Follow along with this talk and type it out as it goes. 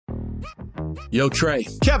Yo, Trey.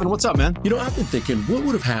 Kevin, what's up, man? You know, I've been thinking, what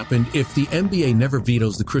would have happened if the NBA never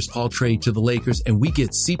vetoes the Chris Paul trade to the Lakers and we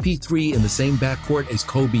get CP3 in the same backcourt as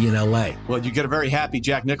Kobe in LA? Well, you get a very happy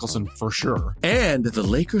Jack Nicholson for sure. And the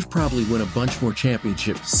Lakers probably win a bunch more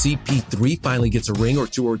championships. CP3 finally gets a ring or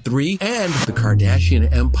two or three, and the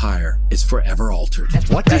Kardashian empire is forever altered.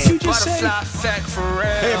 What did you just say?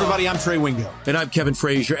 Hey, everybody, I'm Trey Wingo. And I'm Kevin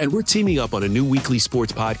Frazier, and we're teaming up on a new weekly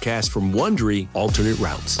sports podcast from Wondery, Alternate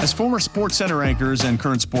Routes. As former Sports Center anchors and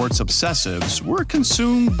current sports obsessives, we're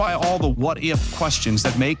consumed by all the what-if questions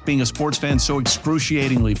that make being a sports fan so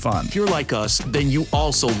excruciatingly fun. If you're like us, then you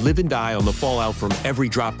also live and die on the fallout from every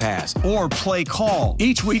drop pass. Or play call.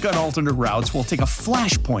 Each week on Alternate Routes, we'll take a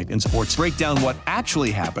flashpoint in sports, break down what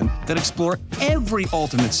actually happened, then explore every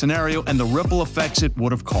alternate scenario and the ripple effects it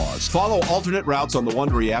would have caused. Follow Alternate Routes on the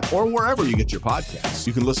Wondery app or wherever you get your podcasts.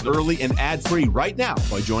 You can listen early and ad-free right now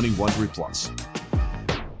by joining Wondery Plus.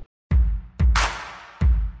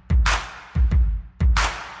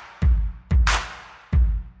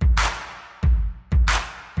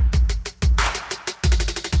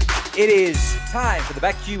 It is time for the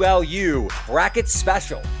BetQLU Bracket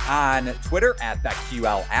Special on Twitter at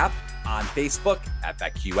BetQL app, on Facebook at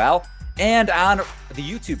BetQL, and on the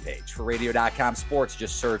YouTube page for Radio.com Sports.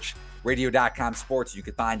 Just search Radio.com Sports. You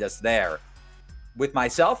can find us there. With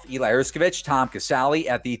myself, Eli Erskovich, Tom Casale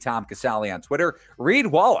at the Tom Casale on Twitter, Reed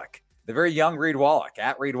Wallach, the very young Reed Wallach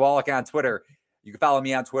at Reed Wallach on Twitter. You can follow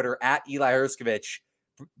me on Twitter at Eli Erskovich.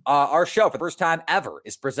 Our show for the first time ever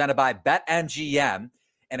is presented by BetMGM.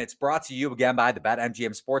 And it's brought to you again by the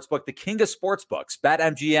BetMGM Sportsbook, the king of sportsbooks.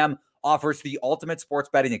 BetMGM offers the ultimate sports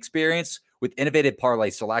betting experience with innovative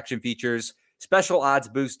parlay selection features, special odds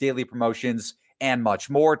boosts, daily promotions, and much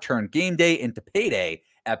more. Turn game day into payday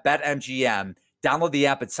at BetMGM. Download the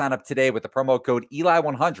app and sign up today with the promo code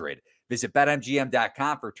Eli100. Visit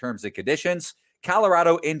BetMGM.com for terms and conditions.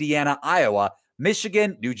 Colorado, Indiana, Iowa,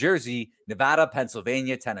 Michigan, New Jersey, Nevada,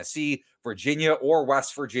 Pennsylvania, Tennessee, Virginia, or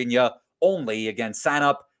West Virginia only. Again, sign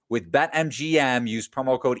up with BetMGM. Use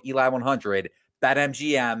promo code Eli100.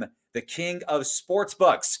 BetMGM, the king of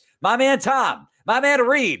sportsbooks. My man Tom, my man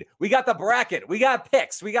Reed, we got the bracket. We got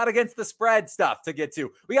picks. We got against the spread stuff to get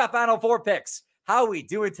to. We got Final Four picks. How are we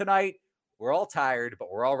doing tonight? We're all tired,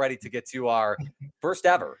 but we're all ready to get to our first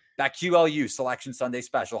ever BetQLU Selection Sunday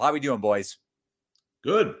special. How are we doing, boys?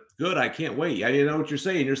 Good. I can't wait. I didn't know what you're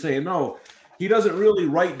saying. You're saying, no, he doesn't really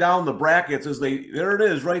write down the brackets there it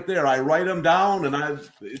is right there. I write them down, and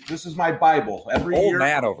this is my Bible every Old year.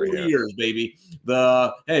 Man over 2 here. years, baby.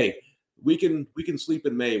 We can sleep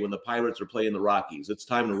in May when the Pirates are playing the Rockies. It's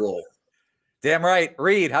time to roll. Damn right.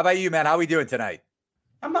 Reed, how about you, man? How are we doing tonight?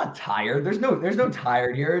 I'm not tired. There's no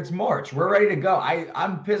tired here. It's March. We're ready to go.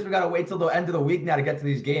 I'm pissed. We got to wait till the end of the week now to get to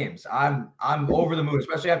these games. I'm over the moon,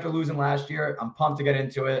 especially after losing last year. I'm pumped to get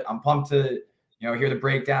into it. I'm pumped to, hear the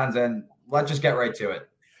breakdowns, and let's just get right to it.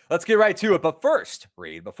 Let's get right to it. But first,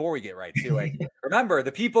 Reed, before we get right to it, remember,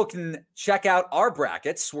 the people can check out our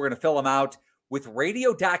brackets. We're going to fill them out with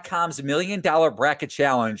Radio.com's $1 Million Bracket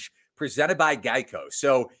Challenge presented by Geico.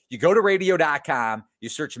 So you go to Radio.com, you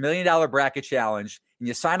search $1 Million Bracket Challenge, and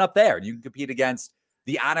you sign up there. And you can compete against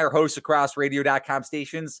the on-air hosts across Radio.com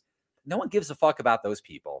stations. No one gives a fuck about those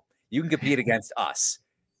people. You can compete against us.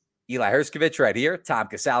 Eli Erskovich right here, Tom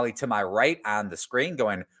Casale to my right on the screen,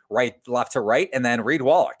 going left to right, and then Reed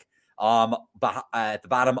Wallach at the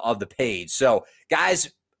bottom of the page. So,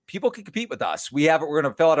 guys, people can compete with us. We're going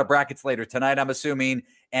to fill out our brackets later tonight, I'm assuming,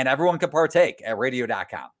 and everyone can partake at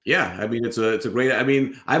Radio.com. Yeah, I mean, it's a great. I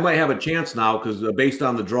mean, I might have a chance now because based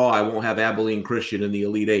on the draw, I won't have Abilene Christian in the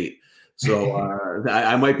Elite Eight, so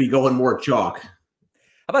I might be going more chalk.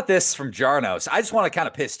 How about this from Jarnos? I just want to kind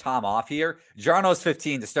of piss Tom off here.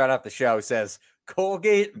 Jarnos15 to start off the show says,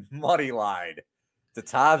 Colgate money line to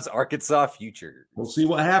Tom's Arkansas future. We'll see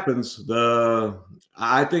what happens.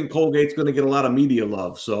 I think Colgate's going to get a lot of media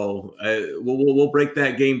love, so we'll break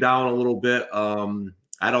that game down a little bit.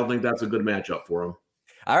 I don't think that's a good matchup for him.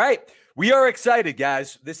 All right. We are excited,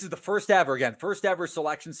 guys. This is the first ever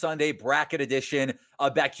Selection Sunday bracket edition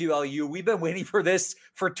of BetQLU. We've been waiting for this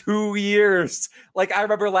for 2 years. Like, I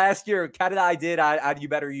remember last year, Kat and I did on You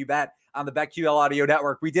Better You Bet on the BetQL Audio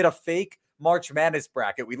Network. We did a fake March Madness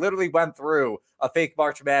bracket. We literally went through a fake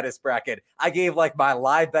March Madness bracket. I gave like my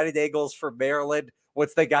live betting angles for Maryland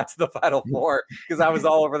once they got to the Final Four because I was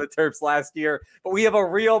all over the Terps last year. But we have a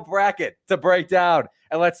real bracket to break down.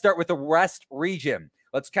 And let's start with the West region.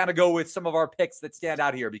 Let's kind of go with some of our picks that stand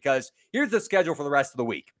out here because here's the schedule for the rest of the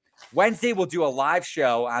week. Wednesday, we'll do a live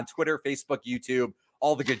show on Twitter, Facebook, YouTube,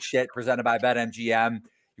 all the good shit presented by BetMGM.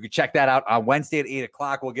 You can check that out on Wednesday at 8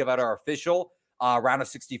 o'clock. We'll give out our official round of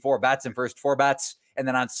 64 bets and first 4 bets. And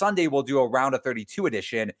then on Sunday, we'll do a round of 32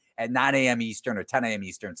 edition at 9 a.m. Eastern or 10 a.m.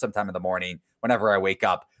 Eastern, sometime in the morning, whenever I wake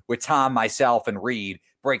up, with Tom, myself, and Reed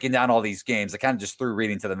breaking down all these games. I kind of just threw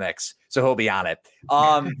Reed into the mix, so he'll be on it.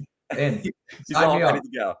 He's all ready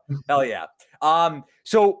to go. Hell yeah.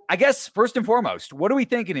 So I guess first and foremost, what are we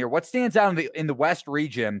thinking here? What stands out in the West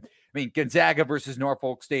region? I mean, Gonzaga versus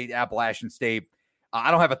Norfolk State, Appalachian State. I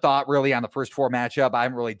don't have a thought really on the first 4 matchup. I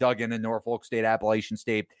haven't really dug into Norfolk State, Appalachian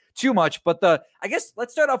State too much, but I guess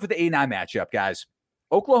let's start off with the 8-9 matchup, guys.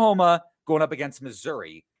 Oklahoma going up against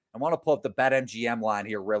Missouri. I want to pull up the BetMGM line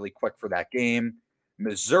here really quick for that game.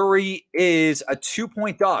 Missouri is a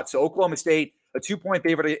 2-point dog. So Oklahoma State, a 2-point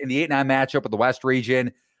favorite in the 8-9 matchup of the West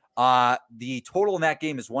region. The total in that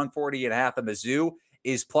game is 140.5. And Mizzou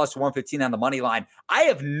is plus 115 on the money line. I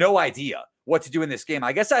have no idea what to do in this game.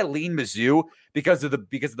 I guess I lean Mizzou because of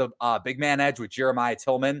the big man edge with Jeremiah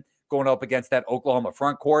Tillman going up against that Oklahoma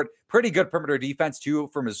front court. Pretty good perimeter defense too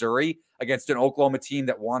for Missouri against an Oklahoma team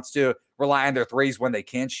that wants to rely on their threes when they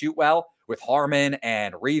can shoot well, with Harmon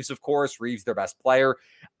and Reeves, of course. Reeves, their best player.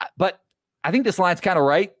 But I think this line's kind of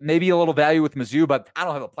right. Maybe a little value with Mizzou, but I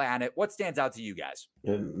don't have a play on it. What stands out to you guys?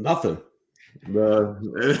 Nothing.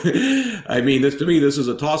 I mean, this is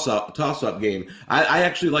a toss-up game. I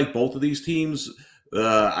actually like both of these teams.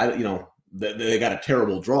 They got a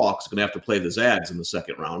terrible draw because they're going to have to play the Zags in the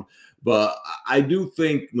second round. But I do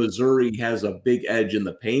think Missouri has a big edge in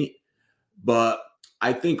the paint. But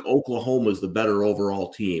I think Oklahoma is the better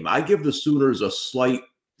overall team. I give the Sooners a slight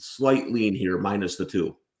lean here, minus the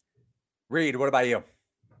 2. Reed, what about you?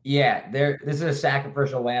 Yeah, this is a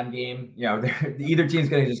sacrificial lamb game. Either team's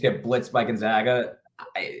going to just get blitzed by Gonzaga.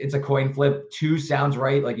 It's a coin flip. 2 sounds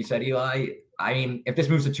right, like you said, Eli. I mean, if this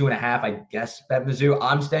moves to 2.5, I guess bet Mizzou.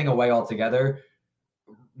 I'm staying away altogether.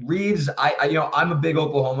 Reeves, I'm a big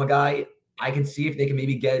Oklahoma guy. I can see if they can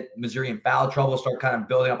maybe get Missouri in foul trouble, start kind of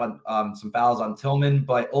building up on some fouls on Tillman.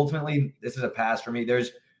 But ultimately, this is a pass for me.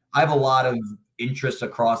 I have a lot of interest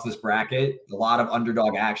across this bracket, a lot of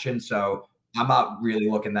underdog action. So I'm not really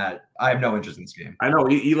looking that. I have no interest in this game. I know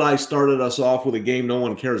Eli started us off with a game no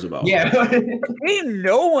one cares about. Yeah, a game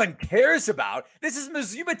no one cares about. This is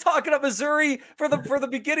Missouri. You've been talking about Missouri for the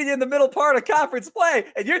beginning and the middle part of conference play,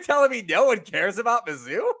 and you're telling me no one cares about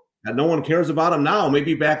Mizzou? And no one cares about them now.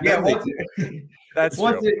 Maybe back then. That's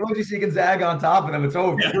once you see Gonzaga on top of them, it's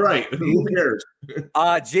over. Yeah, right. Who cares?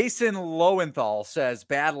 Jason Lowenthal says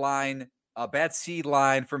bad seed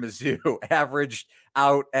line for Mizzou, averaged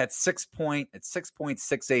out at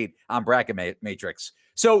 6.68 on bracket matrix.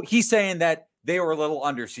 So he's saying that they were a little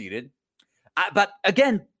underseeded. But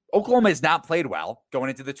again, Oklahoma has not played well going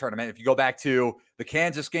into the tournament. If you go back to the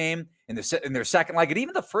Kansas game in their second leg, and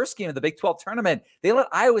even the first game of the Big 12 tournament, they let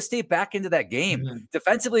Iowa State back into that game. Mm-hmm.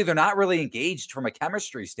 Defensively, they're not really engaged from a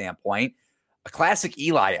chemistry standpoint. A classic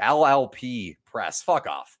Eli LLP press. Fuck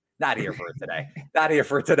off. Not here for it today. Not here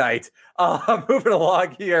for tonight. Moving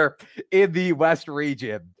along here in the West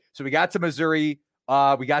region. So we got to Missouri.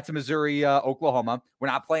 Oklahoma. We're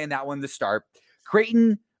not playing that one to start.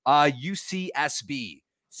 Creighton, UCSB.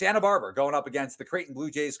 Santa Barbara going up against the Creighton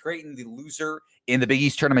Blue Jays. Creighton, the loser in the Big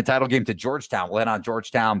East tournament title game to Georgetown. We'll hit on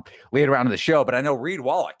Georgetown later on in the show. But I know Reed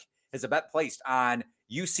Wallach has a bet placed on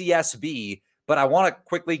UCSB. But I want to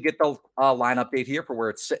quickly get the line update here for where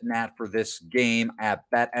it's sitting at for this game at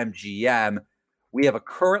BetMGM. We have a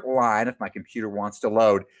current line, if my computer wants to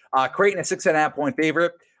load. Creighton, a 6.5-point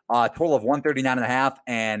favorite, total of 139.5,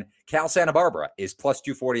 and Cal Santa Barbara is plus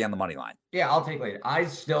 240 on the money line. Yeah, I'll take later. I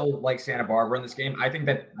still like Santa Barbara in this game. I think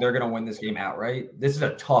that they're going to win this game outright. This is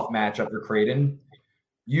a tough matchup for Creighton.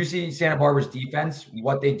 You see Santa Barbara's defense,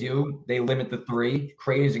 what they do, they limit the 3.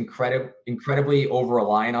 Creighton is incredibly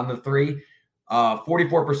over-reliant on the 3.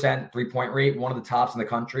 44% 3-point rate, one of the tops in the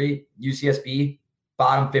country. UCSB,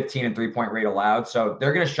 bottom 15 in 3-point rate allowed. So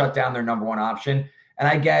they're going to shut down their number one option. And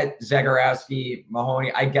I get Zagorowski,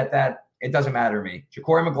 Mahoney. I get that. It doesn't matter to me.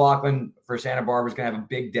 Ja'Cory McLaughlin for Santa Barbara is going to have a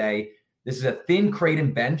big day. This is a thin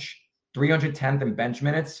Creighton bench, 310th in bench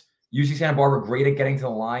minutes. UC Santa Barbara, great at getting to the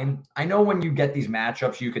line. I know when you get these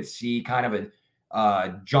matchups, you could see kind of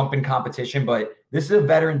a jump in competition, but this is a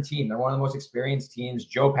veteran team. They're one of the most experienced teams.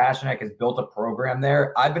 Joe Pasternak has built a program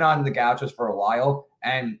there. I've been on the Gauchos for a while,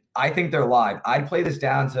 and I think they're live. I'd play this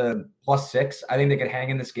down to +6. I think they could hang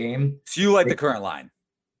in this game. So you like the current line?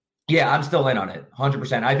 Yeah, I'm still in on it,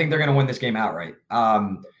 100%. I think they're going to win this game outright.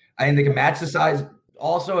 I think they can match the size.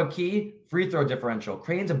 Also a key, free throw differential.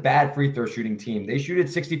 Creighton's a bad free throw shooting team. They shoot at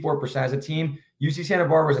 64% as a team. UC Santa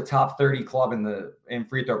Barbara is a top 30 club in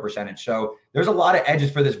free throw percentage. So there's a lot of edges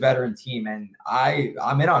for this veteran team, and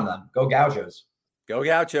I'm in on them. Go Gauchos. Go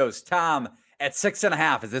Gauchos. Tom, At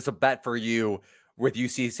 6.5, is this a bet for you with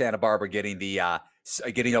UC Santa Barbara getting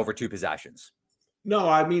getting over 2 possessions? No,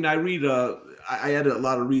 I mean, I read, I had a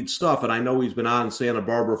lot of Reed stuff, and I know he's been on Santa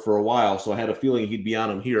Barbara for a while, so I had a feeling he'd be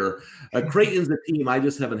on him here. Creighton's a team I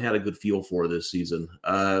just haven't had a good feel for this season.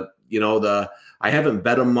 I haven't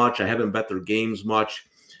bet them much. I haven't bet their games much.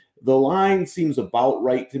 The line seems about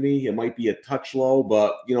right to me. It might be a touch low,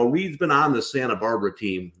 but, Reed's been on the Santa Barbara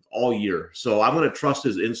team all year, so I'm going to trust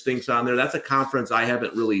his instincts on there. That's a conference I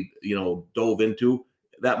haven't really, dove into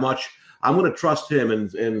that much. I'm going to trust him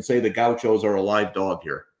and say the Gauchos are a live dog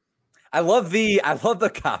here. I love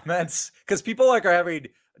the comments because people are having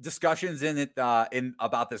discussions in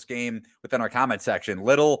about this game within our comment section.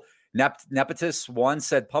 Little Nepotus one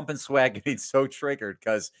said Pump and Swag getting so triggered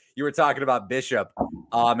because you were talking about Bishop,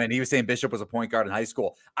 and he was saying Bishop was a point guard in high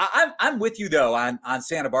school. I'm with you though on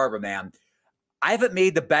Santa Barbara, man. I haven't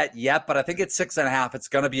made the bet yet, but I think it's 6.5. It's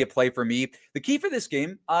going to be a play for me. The key for this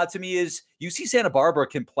game, to me, is UC Santa Barbara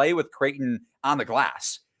can play with Creighton on the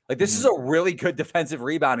glass. Like, this is a really good defensive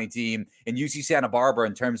rebounding team in UC Santa Barbara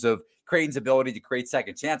in terms of Creighton's ability to create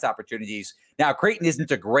second chance opportunities. Now, Creighton isn't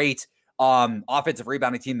a great offensive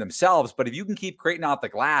rebounding team themselves, but if you can keep Creighton off the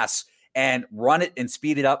glass and run it and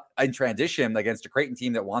speed it up in transition against a Creighton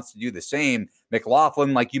team that wants to do the same.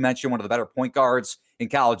 McLaughlin, like you mentioned, one of the better point guards in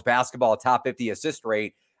college basketball, top 50 assist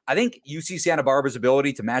rate. I think UC Santa Barbara's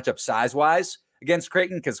ability to match up size-wise against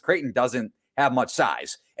Creighton, because Creighton doesn't have much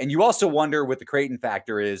size. And you also wonder with the Creighton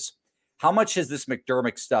factor is, how much has this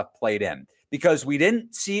McDermott stuff played in? Because we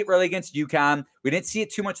didn't see it really against UConn. We didn't see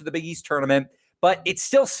it too much at the Big East tournament, but it's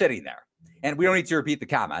still sitting there. And we don't need to repeat the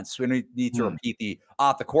comments. We don't need to repeat the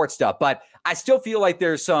off-the-court stuff. But I still feel like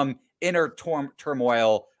there's some inner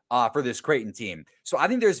turmoil for this Creighton team. So I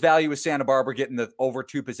think there's value with Santa Barbara getting the over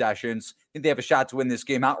 2 possessions. I think they have a shot to win this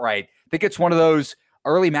game outright. I think it's one of those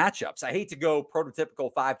early matchups. I hate to go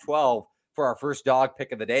prototypical 5-12 for our first dog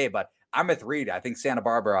pick of the day, but I'm with Reed. I think Santa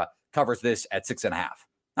Barbara covers this at 6.5.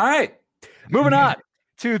 All right, moving on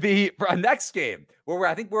to the next game where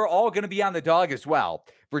I think we're all going to be on the dog as well.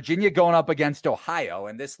 Virginia going up against Ohio,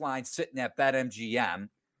 and this line sitting at BetMGM, if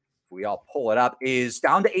we all pull it up, is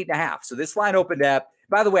down to 8.5. So this line opened at,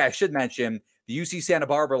 by the way, I should mention, the UC Santa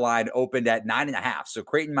Barbara line opened at 9.5. So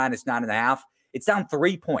Creighton minus 9.5. It's down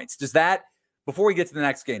 3 points. Does that, before we get to the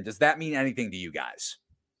next game, does that mean anything to you guys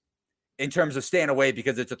in terms of staying away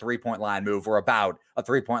because it's a 3-point line move, or about a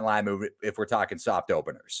 3-point line move if we're talking soft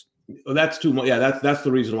openers? Well, that's too much. Yeah, that's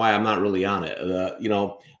the reason why I'm not really on it.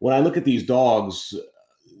 When I look at these dogs,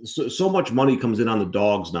 so much money comes in on the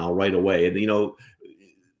dogs now right away. And,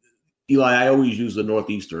 Eli, I always use the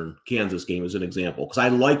Northeastern Kansas game as an example because I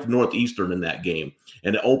liked Northeastern in that game.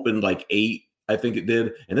 And it opened like 8, I think it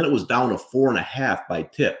did. And then it was down to 4.5 by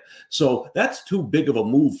tip. So that's too big of a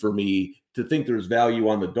move for me to think there's value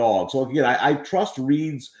on the dog. So again, I trust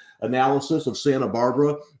Reed's analysis of Santa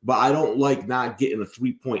Barbara, but I don't like not getting a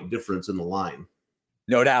 3-point difference in the line.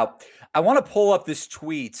 No doubt. I want to pull up this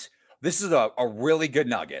tweet. This is a really good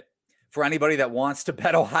nugget for anybody that wants to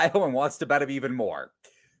bet Ohio and wants to bet them even more.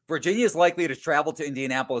 Virginia is likely to travel to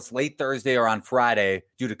Indianapolis late Thursday or on Friday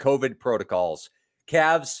due to COVID protocols.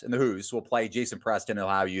 Cavs and the Who's will play Jason Preston,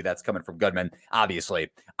 Ohio U. That's coming from Goodman, obviously,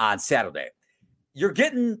 on Saturday. You're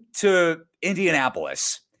getting to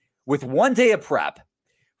Indianapolis with 1 day of prep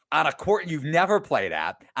on a court you've never played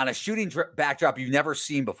at, on a shooting backdrop you've never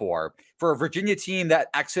seen before, for a Virginia team that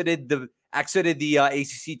exited the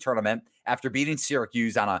ACC tournament after beating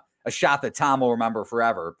Syracuse on a shot that Tom will remember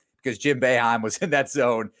forever because Jim Boeheim was in that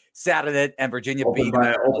zone, sat in it, and Virginia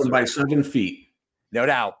opened by 7 feet. No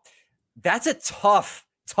doubt. That's a tough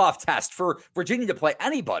test for Virginia to play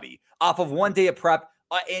anybody off of 1 day of prep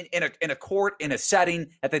in a court, in a setting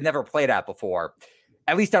that they've never played at before.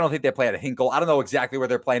 At least I don't think they play at a Hinkle. I don't know exactly where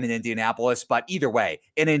they're playing in Indianapolis, but either way,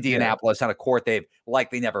 in Indianapolis on a court they've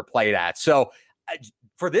likely never played at. So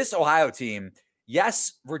for this Ohio team,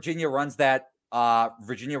 yes, Virginia runs that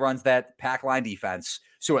pack line defense,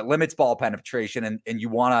 so it limits ball penetration, and you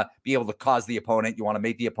want to be able to cause the opponent. You want to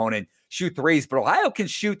make the opponent shoot threes, but Ohio can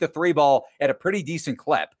shoot the 3 ball at a pretty decent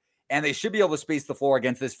clip, and they should be able to space the floor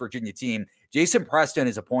against this Virginia team. Jason Preston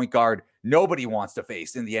is a point guard nobody wants to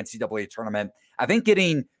face in the NCAA tournament. I think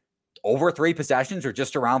getting over 3 possessions or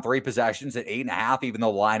just around 3 possessions at 8.5, even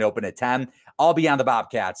though the line opened at 10, I'll be on the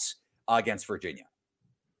Bobcats against Virginia.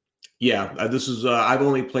 Yeah, this is I've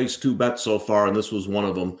only placed 2 bets so far, and this was one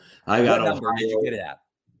of them. I got what number did you get it at?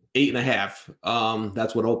 8.5.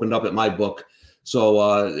 That's what opened up at my book.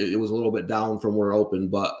 So it was a little bit down from where it opened,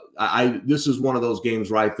 but this is one of those games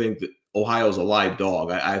where I think that Ohio's a live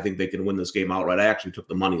dog. I think they can win this game outright. I actually took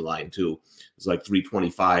the money line too. It's like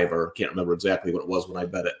 325, or can't remember exactly what it was when I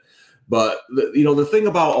bet it. But the thing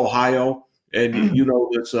about Ohio, and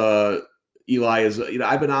this, Eli, is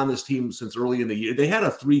I've been on this team since early in the year. They had a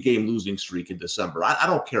 3-game losing streak in December. I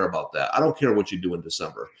don't care about that. I don't care what you do in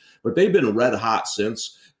December, but they've been red hot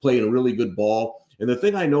since, playing really good ball. And the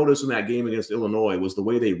thing I noticed in that game against Illinois was the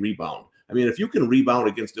way they rebound. I mean, if you can rebound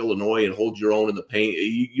against Illinois and hold your own in the paint,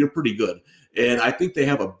 you're pretty good. And I think they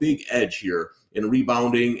have a big edge here in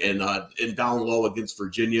rebounding and down low against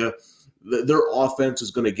Virginia. Their offense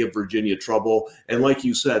is going to give Virginia trouble. And like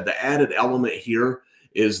you said, the added element here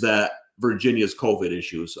is that Virginia's COVID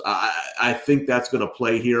issues. I think that's going to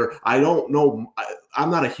play here. I don't know.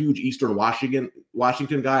 I'm not a huge Eastern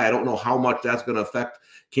Washington guy. I don't know how much that's going to affect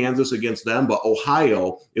Kansas against them, but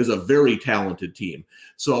Ohio is a very talented team.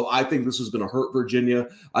 So I think this is going to hurt Virginia.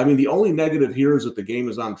 I mean, the only negative here is that the game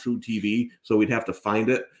is on True TV, so we'd have to find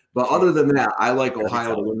it. But other than that, I like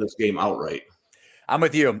Ohio to win this game outright. I'm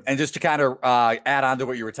with you. And just to kind of add on to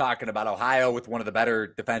what you were talking about, Ohio with one of the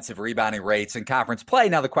better defensive rebounding rates in conference play.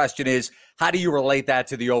 Now, the question is, how do you relate that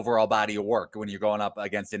to the overall body of work when you're going up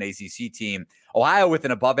against an ACC team? Ohio with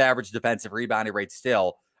an above average defensive rebounding rate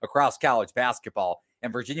still across college basketball,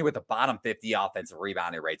 and Virginia with a bottom 50 offensive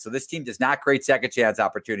rebounding rate. So this team does not create second chance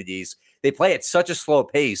opportunities. They play at such a slow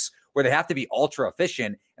pace where they have to be ultra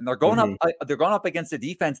efficient, and they're going up against a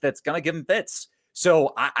defense that's going to give them fits.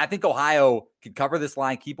 So I think Ohio can cover this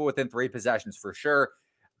line, keep it within 3 possessions for sure.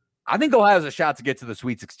 I think Ohio has a shot to get to the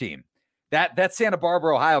Sweet 16. That Santa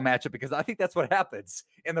Barbara, Ohio matchup, because I think that's what happens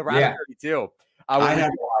in the round of 32.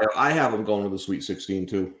 I have them going to the Sweet 16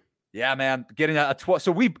 too. Yeah, man, getting a 12.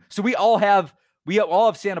 So we all have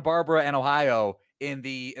Santa Barbara and Ohio in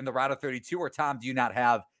the round of 32. Or Tom, do you not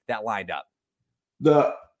have that lined up?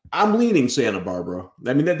 I'm leaning Santa Barbara.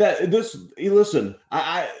 I mean, listen,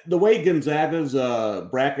 the way Gonzaga's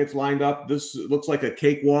brackets lined up, this looks like a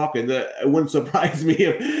cakewalk, and it wouldn't surprise me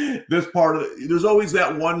if this there's always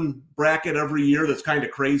that one bracket every year that's kind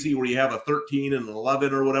of crazy where you have a 13 and an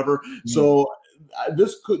 11 or whatever. Mm-hmm. So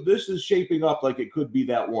this is shaping up like it could be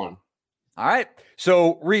that one. All right.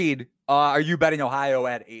 So Reed, are you betting Ohio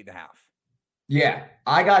at 8.5? Yeah,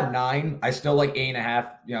 I got 9. I still like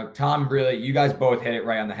 8.5. Tom, really, you guys both hit it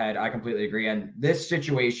right on the head. I completely agree. And this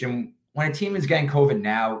situation, when a team is getting COVID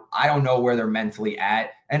now, I don't know where they're mentally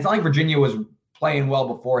at. And it's not like Virginia was playing well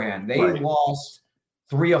beforehand. They lost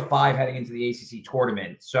 3 of 5 heading into the ACC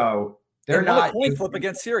tournament. So they're not point flip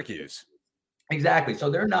against Syracuse. Exactly. So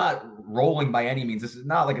they're not rolling by any means. This is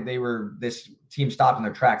not like this team stopped in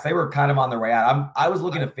their tracks. They were kind of on their way out. I was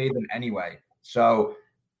looking to fade them anyway. So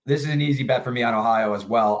this is an easy bet for me on Ohio as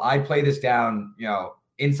well. I play this down,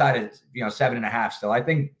 inside of 7.5 still. I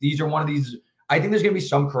think these are one of these. I think there's going to be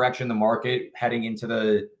some correction in the market heading into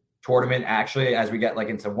the tournament, actually, as we get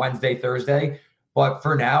into Wednesday, Thursday. But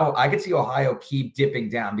for now, I could see Ohio keep dipping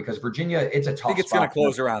down because Virginia, it's a tough spot. I think it's going to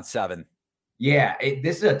close around 7. Yeah,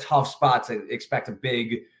 this is a tough spot to expect a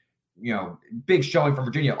big showing from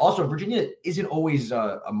Virginia. Also, Virginia isn't always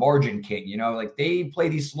a margin king, they play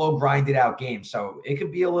these slow grinded out games. So it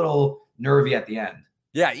could be a little nervy at the end.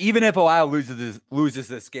 Yeah. Even if Ohio loses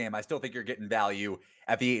this game, I still think you're getting value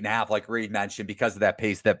at the 8.5, like Reed mentioned, because of that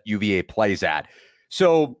pace that UVA plays at.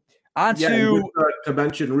 So to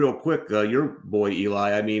mention real quick, your boy,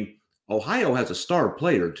 Eli, I mean, Ohio has a star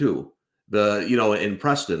player too. In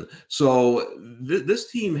Preston. So this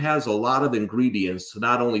team has a lot of ingredients to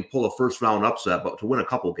not only pull a first round upset, but to win a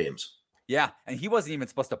couple games. Yeah. And he wasn't even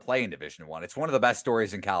supposed to play in Division I. It's one of the best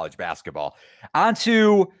stories in college basketball. On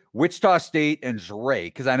to Wichita State and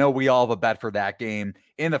Drake, because I know we all have a bet for that game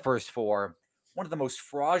in the first 4. One of the most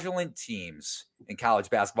fraudulent teams in college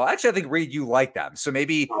basketball. Actually, I think, Reed, you like them. So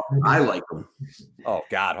maybe I like them. Oh,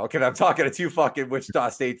 God. Okay. I'm talking to 2 fucking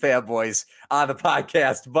Wichita State fanboys on the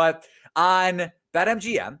podcast. But on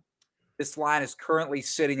BetMGM, this line is currently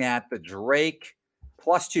sitting at the Drake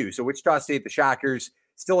 +2. So Wichita State, the Shockers,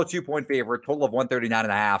 still a 2-point favorite, total of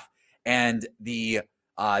 139.5. And the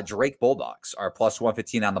Drake Bulldogs are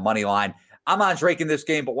 +115 on the money line. I'm on Drake in this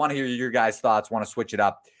game, but want to hear your guys' thoughts, want to switch it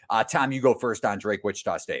up. Tom, you go first on Drake,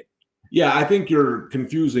 Wichita State. Yeah, I think you're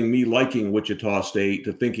confusing me liking Wichita State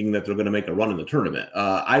to thinking that they're going to make a run in the tournament.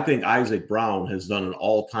 I think Isaac Brown has done an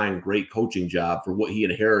all-time great coaching job for what he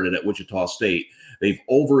inherited at Wichita State. They've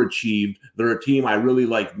overachieved. They're a team I really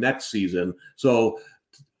like next season. So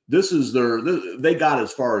this is they got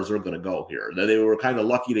as far as they're going to go here. They were kind of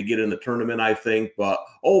lucky to get in the tournament, I think. But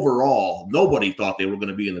overall, nobody thought they were going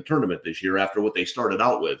to be in the tournament this year after what they started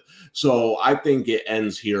out with. So I think it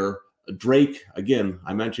ends here. Drake, again,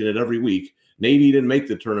 I mention it every week, Navy didn't make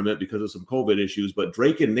the tournament because of some COVID issues, but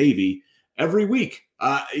Drake and Navy every week,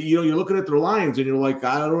 you're looking at their lines and you're like,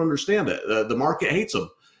 I don't understand it. The market hates them.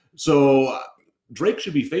 So Drake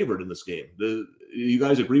should be favored in this game. You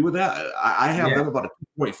guys agree with that? I have them about a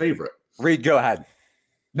 2-point favorite. Reed, go ahead.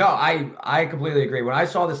 No, I completely agree. When I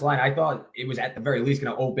saw this line, I thought it was at the very least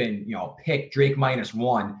going to open, pick Drake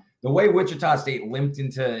 -1. The way Wichita State limped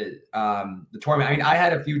into the tournament, I mean, I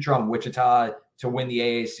had a future on Wichita to win the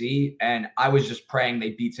AAC, and I was just praying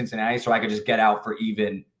they beat Cincinnati so I could just get out for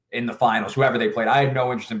even in the finals, whoever they played. I had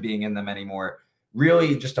no interest in being in them anymore.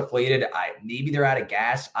 Really just deflated. Maybe they're out of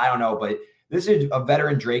gas. I don't know, but this is a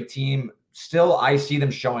veteran Drake team. Still, I see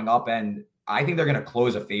them showing up, and I think they're going to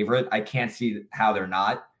close a favorite. I can't see how they're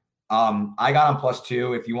not. I got on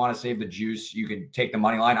 +2. If you want to save the juice, you could take the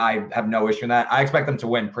money line. I have no issue in that. I expect them to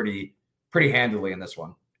win pretty handily in this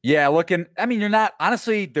one. Yeah, you're not,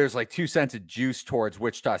 honestly, there's like 2 cents of juice towards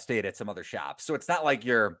Wichita State at some other shops. So it's not like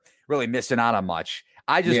you're really missing out on much.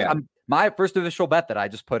 My first official bet that I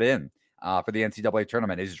just put in for the NCAA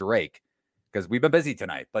tournament is Drake, because we've been busy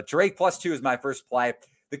tonight. But Drake +2 is my first play.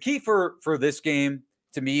 The key for this game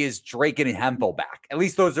to me is Drake getting Hemphill back. At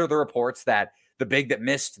least those are the reports that the big that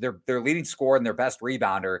missed their leading scorer and their best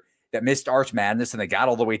rebounder that missed Arch Madness, and they got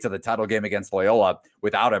all the way to the title game against Loyola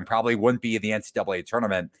without him. Probably wouldn't be in the NCAA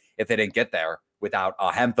tournament if they didn't get there without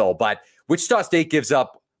Hemphill. But Wichita State gives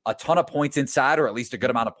up a ton of points inside, or at least a good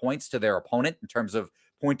amount of points to their opponent in terms of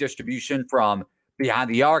point distribution from behind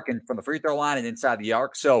the arc and from the free throw line and inside the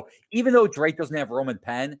arc. So even though Drake doesn't have Roman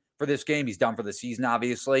Penn for this game, he's done for the season,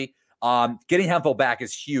 obviously. Getting Hemphill back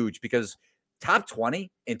is huge because top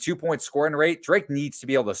 20 in 2-point scoring rate, Drake needs to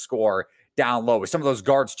be able to score down low with some of those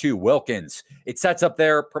guards too. Wilkins, it sets up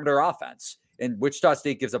their perimeter offense, and Wichita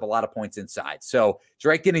State gives up a lot of points inside. So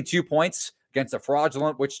Drake getting 2 points against a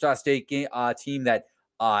fraudulent Wichita State team that,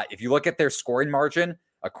 if you look at their scoring margin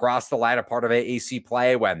across the latter part of AAC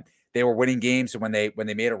play, when they were winning games and when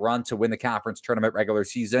they made a run to win the conference tournament regular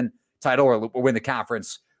season title or win the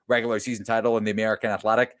conference regular season title in the American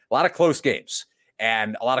Athletic, a lot of close games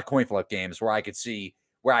and a lot of coin flip games where I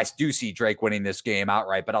do see Drake winning this game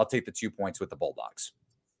outright, but I'll take the 2 points with the Bulldogs.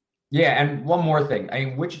 Yeah, and one more thing. I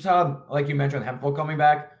mean, Wichita, like you mentioned, Hemphill coming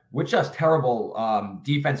back, Wichita's terrible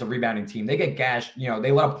defensive rebounding team. They get gashed.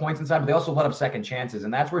 They let up points inside, but they also let up second chances,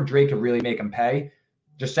 and that's where Drake could really make them pay.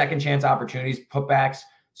 Just second chance opportunities, putbacks.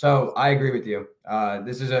 So I agree with you.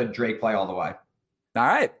 This is a Drake play all the way. All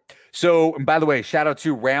right. So, and by the way, shout out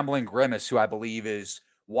to Rambling Grimace, who I believe is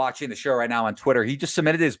watching the show right now on Twitter. He just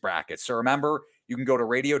submitted his bracket. So remember, you can go to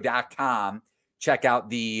radio.com, check out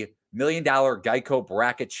the $1 Million Geico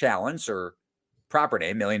Bracket Challenge, or proper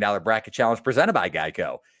name, $1 Million Bracket Challenge presented by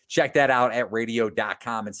Geico. Check that out at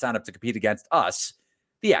radio.com and sign up to compete against us,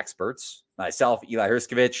 the experts, myself, Eli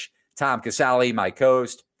Herskovich, Tom Casale, my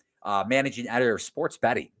co-host, managing editor of Sports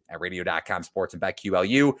Betting at radio.com sports and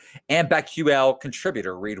BetQLU, and BetQL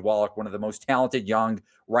contributor Reed Wallach, one of the most talented young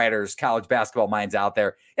writers, college basketball minds out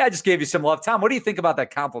there. Yeah, I just gave you some love. Tom, what do you think about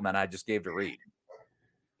that compliment I just gave to Reed?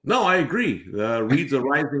 No, I agree. Reed's a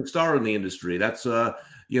rising star in the industry. That's, hey,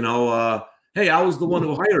 I was the one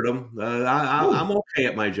who hired him. I'm okay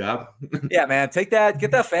at my job. Yeah, man, get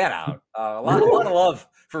that fan out. A lot of love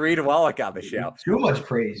for Reed Wallach on the show. Too much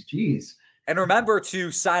praise. Jeez. And remember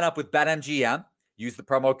to sign up with BetMGM. Use the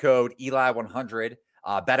promo code Eli100.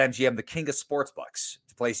 BetMGM, the king of sportsbooks,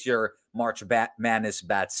 to place your March Madness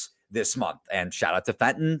bets this month. And shout out to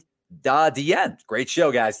Fenton DN. Great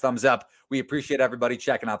show, guys. Thumbs up. We appreciate everybody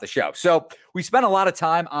checking out the show. So we spent a lot of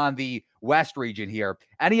time on the West region here.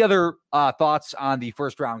 Any other thoughts on the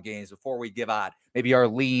first round games before we give out maybe our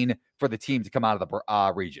lean for the team to come out of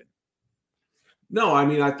the region? No, I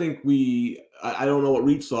mean, I think I don't know what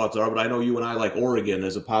Reed's thoughts are, but I know you and I like Oregon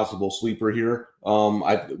as a possible sleeper here.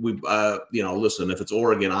 Listen, if it's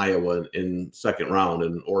Oregon, Iowa in second round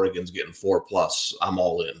and Oregon's getting 4+, I'm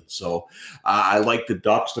all in. So I like the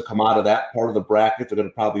Ducks to come out of that part of the bracket. They're going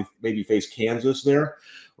to probably maybe face Kansas there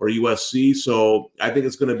or USC. So I think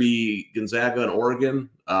it's going to be Gonzaga and Oregon.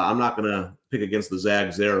 I'm not going to pick against the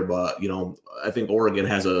Zags there, but, I think Oregon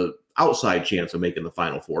has a outside chance of making the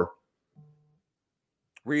Final Four.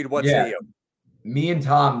 Reed, what say you? Me and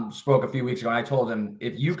Tom spoke a few weeks ago, and I told him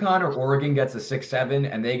if UConn or Oregon gets a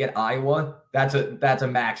 6-7 and they get Iowa, that's a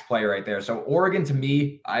max play right there. So Oregon, to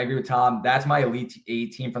me, I agree with Tom. That's my Elite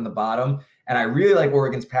 8 team from the bottom, and I really like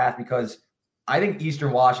Oregon's path because I think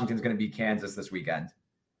Eastern Washington's going to beat Kansas this weekend.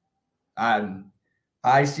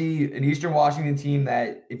 I see an Eastern Washington team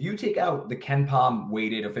that if you take out the Ken Pom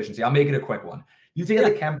weighted efficiency, I'll make it a quick one. You take out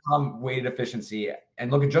the Ken Pom weighted efficiency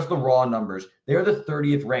and look at just the raw numbers. They're the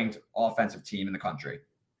 30th ranked offensive team in the country.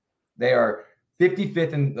 They are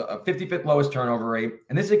 55th and 55th lowest turnover rate.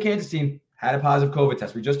 And this is a Kansas team had a positive COVID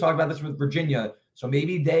test. We just talked about this with Virginia. So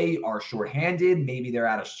maybe they are shorthanded. Maybe they're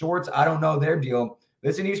out of sorts. I don't know their deal.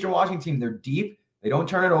 This is an Eastern Washington team. They're deep. They don't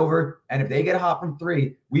turn it over. And if they get hot from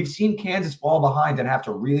three, we've seen Kansas fall behind and have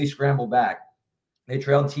to really scramble back. They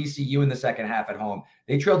trailed TCU in the second half at home.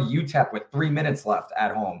 They trailed UTEP with 3 minutes left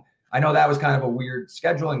at home. I know that was kind of a weird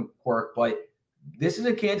scheduling quirk, but this is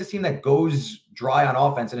a Kansas team that goes dry on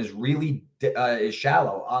offense and is really is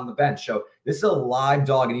shallow on the bench. So this is a live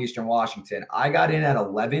dog in Eastern Washington. I got in at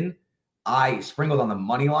 11. I sprinkled on the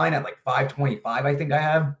money line at like 525. I think I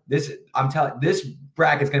have this. I'm telling this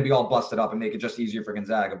bracket's going to be all busted up and make it just easier for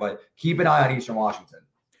Gonzaga. But keep an eye on Eastern Washington.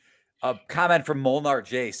 A comment from Molnar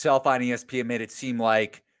J. Self on ESPN made it seem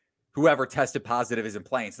like whoever tested positive isn't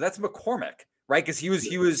playing. So that's McCormick, right? Because he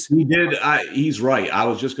did. He's right. I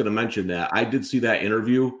was just going to mention that. I did see that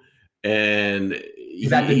interview, and is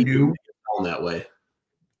that the new that way?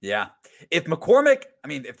 Yeah. If McCormick,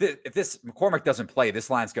 if this McCormick doesn't play, this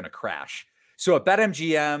line's going to crash. So at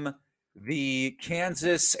BetMGM, the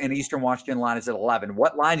Kansas and Eastern Washington line is at 11.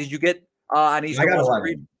 What line did you get on Eastern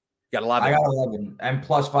Washington? You got 11. I got 11 and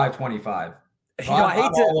plus 525. So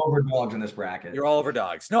I'm all over dogs in this bracket. You're all over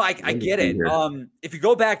dogs. No, I get it. If you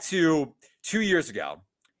go back to 2 years ago,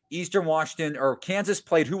 Eastern Washington or Kansas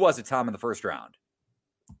played, who was it, Tom, in the first round?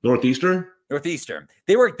 Northeastern.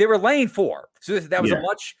 They were laying 4. So that was a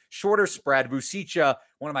much shorter spread. Vucic,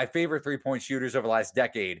 one of my favorite three-point shooters over the last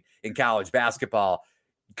decade in college basketball,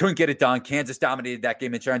 couldn't get it done. Kansas dominated that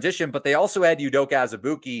game in transition, but they also had Udoka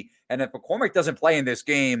Azubuike. And if McCormick doesn't play in this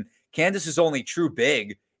game, Kansas's only true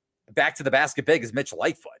big, back to the basket big, is Mitch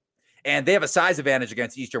Lightfoot. And they have a size advantage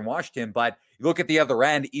against Eastern Washington. But you look at the other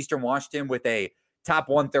end, Eastern Washington with a top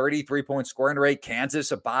 130 three-point scoring rate,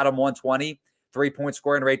 Kansas a bottom 120 three-point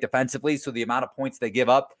scoring rate defensively. So the amount of points they give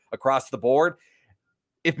up across the board.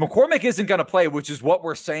 If McCormick isn't going to play, which is what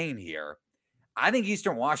we're saying here, I think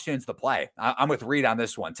Eastern Washington's the play. I'm with Reed on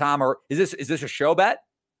this one. Tom, or is this a show bet?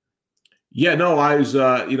 Yeah, no, I was,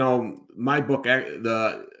 my book,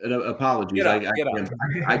 apologies. I can't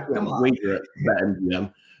wait to bet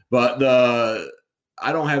MGM, but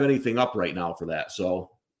I don't have anything up right now for that.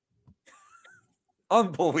 So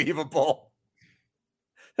unbelievable.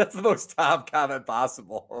 That's the most Tom comment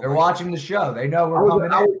possible. They're watching the show. They know we're coming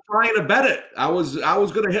in. I was trying to bet it. I was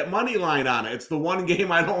going to hit money line on it. It's the one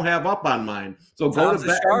game I don't have up on mine. So go to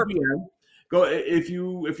BetMGM. Go if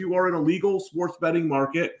you are in a legal sports betting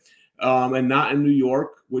market and not in New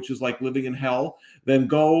York, which is like living in hell, then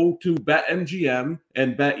go to BetMGM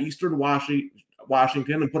and bet Eastern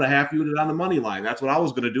Washington and put a half unit on the money line. That's what I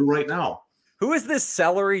was going to do right now. Who is this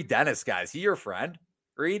Celery Dennis guy? Is he your friend?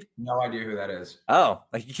 Reed? No idea who that is. Oh,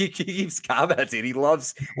 he keeps commenting. He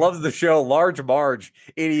loves the show. Large Marge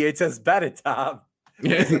 88 says, bet it, Tom.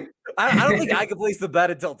 I don't think I can place the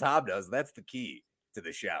bet until Tom does. That's the key to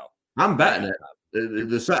the show. I'm betting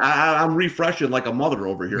it. I'm refreshing like a mother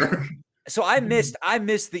over here. So I missed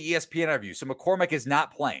the ESPN interview. So McCormick is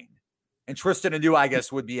not playing. And Tristan Anu, I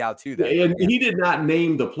guess, would be out too. And he did not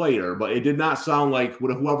name the player, but it did not sound like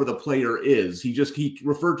whoever the player is. He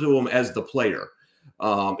referred to him as the player.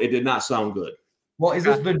 It did not sound good. Well, is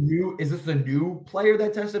this the new player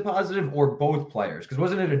that tested positive or both players? Because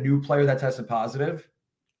wasn't it a new player that tested positive?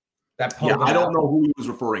 I don't know who he was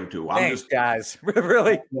referring to. Thanks, guys.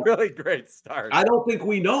 Really great start. I don't think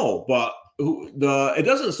we know, but it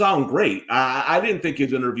doesn't sound great. I didn't think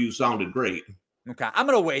his interview sounded great. Okay, I'm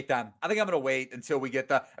going to wait then. I think I'm going to wait until we get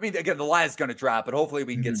again, the line is going to drop, but hopefully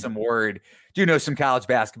we can get some word. Do you know some college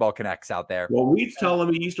basketball connects out there? Well, Reed's telling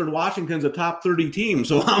me Eastern Washington's a top 30 team,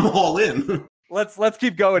 so I'm all in. Let's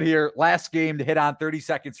keep going here. Last game to hit on 30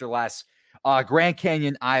 seconds or less. Grand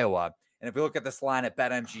Canyon, Iowa. And if we look at this line at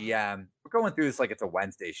BetMGM, we're going through this like it's a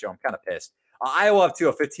Wednesday show. I'm kind of pissed. Iowa up to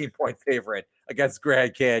a 15-point favorite against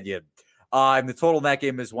Grand Canyon. And the total in that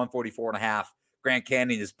game is 144.5. Grand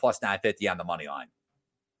Canyon is plus 950 on the money line.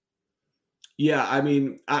 Yeah,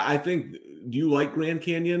 I think. Do you like Grand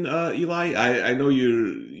Canyon, Eli? I know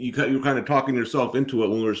you're kind of talking yourself into it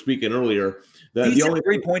when we were speaking earlier. The only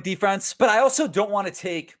 3-point defense, but I also don't want to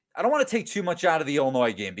take too much out of the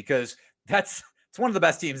Illinois game because it's one of the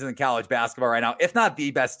best teams in college basketball right now, if not the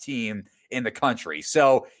best team in the country.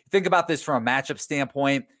 So think about this from a matchup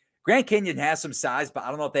standpoint. Grand Canyon has some size, but I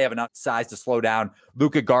don't know if they have enough size to slow down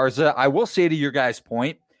Luka Garza. I will say to your guys'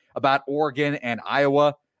 point about Oregon and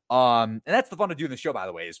Iowa, and that's the fun to do in the show, by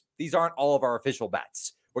the way, is these aren't all of our official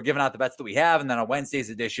bets. We're giving out the bets that we have, and then on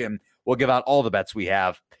Wednesday's edition, we'll give out all the bets we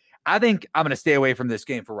have. I think I'm going to stay away from this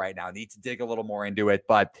game for right now. I need to dig a little more into it,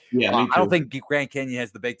 but Yeah, I don't think Grand Canyon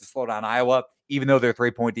has the bait to slow down Iowa, even though their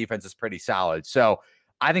 3-point defense is pretty solid. So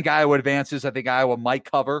I think Iowa advances. I think Iowa might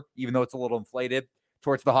cover, even though it's a little inflated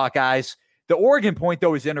towards the Hawkeyes. The Oregon point,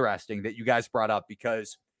 though, is interesting that you guys brought up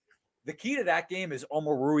because the key to that game is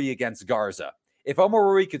Omarui against Garza. If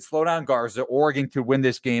Omarui could slow down Garza, Oregon could win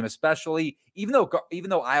this game, especially even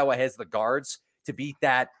though Iowa has the guards to beat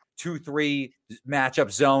that 2-3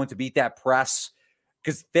 matchup zone, to beat that press,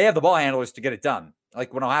 because they have the ball handlers to get it done.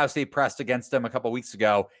 Like when Ohio State pressed against them a couple weeks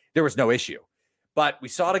ago, there was no issue. But we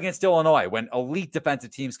saw it against Illinois when elite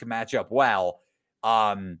defensive teams can match up well.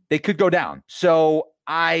 They could go down. So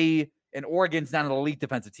and Oregon's not an elite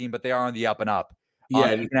defensive team, but they are on the up and up.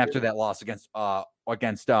 Yeah, even after that loss against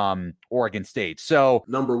Oregon State. So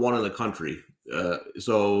number 1 in the country.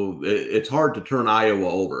 So it's hard to turn Iowa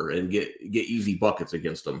over and get easy buckets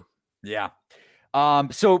against them. Yeah.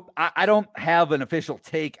 So I don't have an official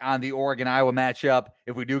take on the Oregon-Iowa matchup.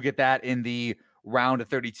 If we do get that in the round of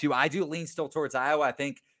 32, I do lean still towards Iowa. I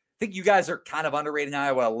think you guys are kind of underrating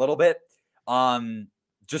Iowa a little bit.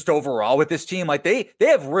 Just overall with this team, like they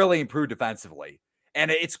have really improved defensively. And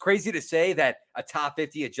it's crazy to say that a top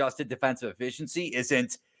 50 adjusted defensive efficiency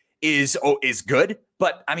is good.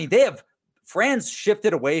 But I mean, Fran's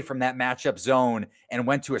shifted away from that matchup zone and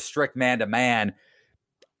went to a strict man-to-man.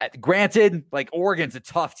 Granted, like Oregon's a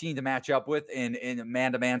tough team to match up with in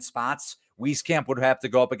man-to-man spots. Wieskamp would have to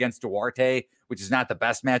go up against Duarte, which is not the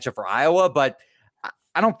best matchup for Iowa, but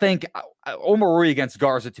I don't think Omarui against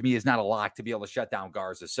Garza to me is not a lock to be able to shut down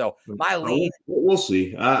Garza. So my lean, we'll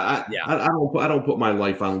see. I don't put my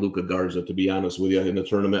life on Luka Garza, to be honest with you, in the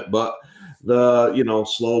tournament. But the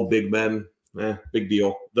slow big men, big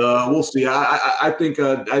deal. We'll see. I think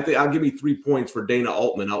I'll give me 3 points for Dana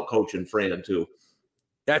Altman out coaching Fran too.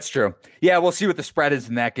 That's true. Yeah, we'll see what the spread is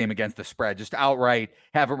in that game against the spread. Just outright,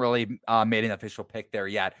 haven't really made an official pick there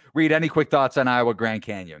yet. Reed, any quick thoughts on Iowa Grand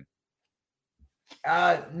Canyon?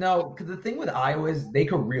 No, because the thing with Iowa is they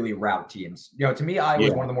could really rout teams. To me, Iowa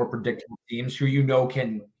is one of the more predictable teams who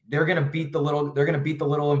they're going to beat the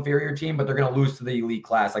little inferior team, but they're going to lose to the elite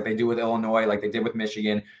class like they do with Illinois, like they did with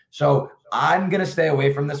Michigan. So I'm going to stay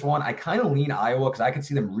away from this one. I kind of lean Iowa because I could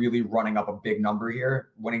see them really running up a big number here,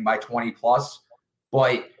 winning by 20 plus.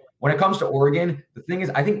 But when it comes to Oregon, the thing is,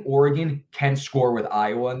 I think Oregon can score with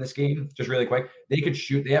Iowa in this game. Just really quick, they could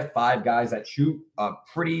shoot. They have 5 guys that shoot a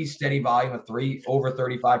pretty steady volume of 3, over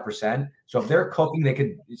 35%. So if they're cooking, they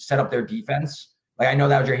could set up their defense. Like I know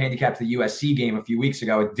that was your handicap to the USC game a few weeks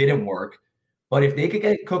ago. It didn't work. But if they could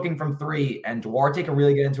get cooking from 3 and Duarte can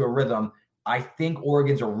really get into a rhythm, I think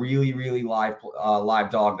Oregon's a really, really live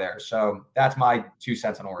dog there. So that's my 2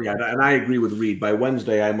 cents on Oregon. Yeah, and I agree with Reed. By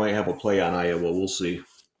Wednesday, I might have a play on Iowa. We'll see.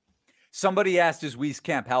 Somebody asked, is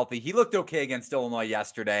Wieskamp healthy? He looked okay against Illinois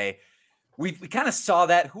yesterday. We kind of saw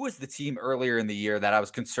that. Who was the team earlier in the year that I was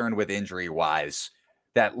concerned with injury-wise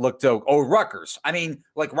that looked okay? Oh, Rutgers. I mean,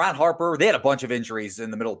 like Ron Harper, they had a bunch of injuries in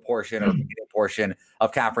the middle portion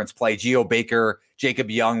of conference play. Geo Baker, Jacob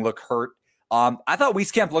Young looked hurt. I thought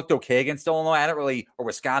Wieskamp looked okay against Illinois. Or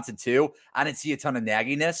Wisconsin too. I didn't see a ton of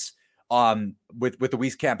nagginess with the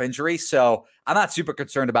Wieskamp injury. So I'm not super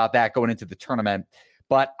concerned about that going into the tournament.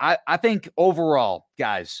 But I think overall,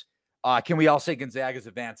 guys, can we all say Gonzaga's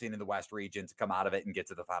advancing in the West region to come out of it and get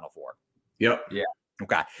to the Final Four? Yep. Yeah.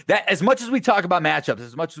 Okay. That as much as we talk about matchups,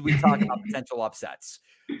 as much as we talk about potential upsets,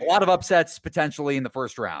 a lot of upsets potentially in the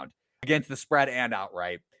first round against the spread and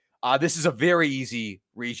outright. This is a very easy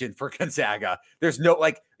region for Gonzaga. There's no,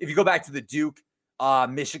 if you go back to the Duke,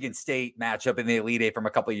 Michigan State matchup in the Elite Eight from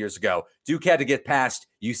a couple of years ago, Duke had to get past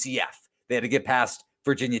UCF. They had to get past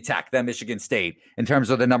Virginia Tech, then Michigan State, in terms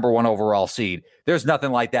of the number 1 overall seed. There's nothing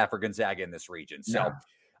like that for Gonzaga in this region. So no.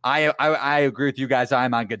 I agree with you guys.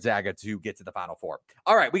 I'm on Gonzaga to get to the Final Four.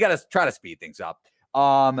 All right, we got to try to speed things up.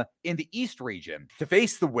 In the East region, to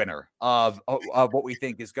face the winner of what we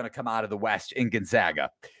think is going to come out of the West in Gonzaga,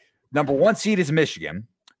 number 1 seed is Michigan.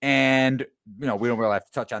 And, we don't really have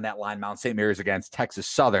to touch on that line, Mount St. Mary's against Texas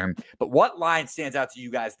Southern. But what line stands out to you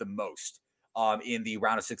guys the most in the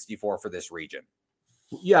round of 64 for this region?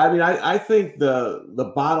 Yeah, I mean, I think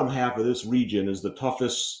the bottom half of this region is the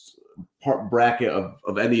toughest bracket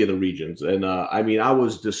of any of the regions. And, I mean, I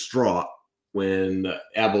was distraught when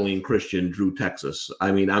Abilene Christian drew Texas.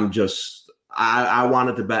 I mean, I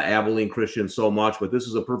wanted to bet Abilene Christian so much, but this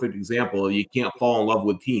is a perfect example. You can't fall in love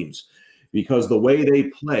with teams because the way they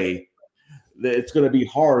play, it's going to be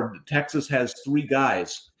hard. Texas has 3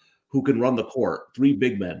 guys who can run the court, 3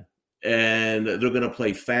 big men, and they're going to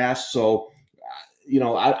play fast. So,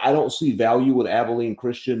 I don't see value with Abilene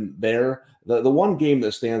Christian there. The one game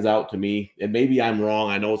that stands out to me, and maybe I'm wrong,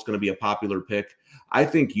 I know it's going to be a popular pick. I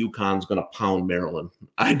think UConn's going to pound Maryland.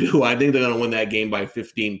 I do. I think they're going to win that game by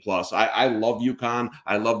 15 plus. I love UConn.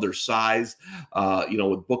 I love their size.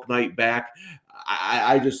 With Book Night back,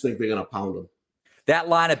 I just think they're going to pound them. That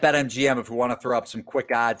line at BetMGM, if we want to throw up some quick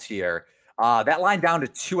odds here, that line down to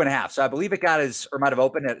 2.5. So I believe it might have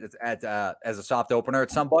opened at as a soft opener at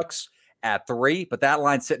some books at 3, but that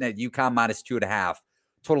line sitting at UConn minus 2.5.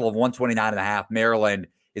 Total of 129.5. Maryland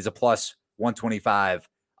is a plus 125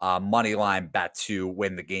 money line bet to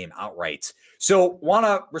win the game outright. So want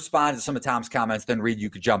to respond to some of Tom's comments, then Reed,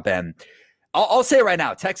 you could jump in. I'll say it right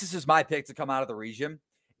now, Texas is my pick to come out of the region.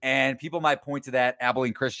 And people might point to that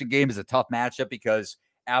Abilene Christian game as a tough matchup because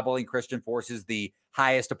Abilene Christian forces the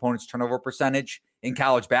highest opponent's turnover percentage in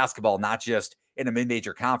college basketball, not just in a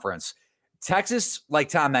mid-major conference. Texas, like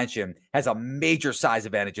Tom mentioned, has a major size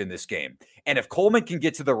advantage in this game. And if Coleman can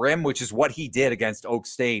get to the rim, which is what he did against Oak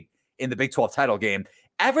State in the Big 12 title game,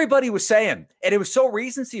 everybody was saying, and it was so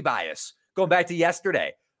recency bias, going back to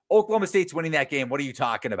yesterday, Oklahoma State's winning that game. What are you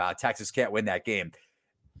talking about? Texas can't win that game.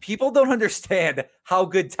 People don't understand how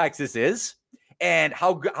good Texas is and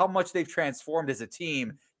how much they've transformed as a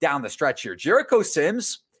team down the stretch here. Jericho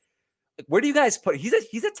Sims, where do you guys put? He's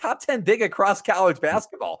a top 10 big across college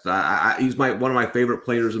basketball. He's one of my favorite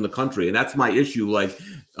players in the country, and that's my issue. Like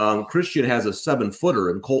Christian has a 7-footer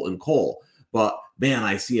in Colton Cole, but man,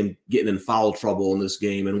 I see him getting in foul trouble in this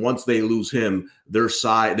game. And once they lose him, their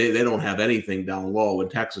side, they don't have anything down low,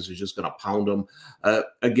 and Texas is just going to pound them.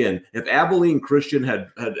 Again, if Abilene Christian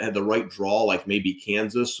had the right draw, like maybe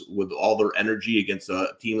Kansas with all their energy against a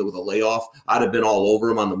team with a layoff, I'd have been all over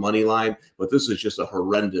them on the money line. But this is just a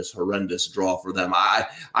horrendous draw for them. I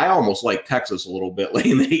almost like Texas a little bit,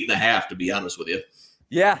 laying the 8.5, to be honest with you.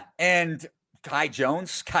 Yeah, and Kai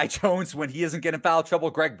Jones, when he isn't getting foul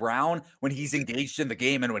trouble, Greg Brown, when he's engaged in the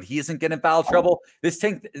game and when he isn't getting foul trouble, this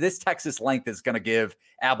Texas length is going to give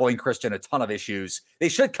Abilene Christian a ton of issues. They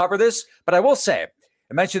should cover this, but I will say,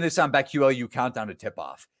 I mentioned this on BetQLU Countdown to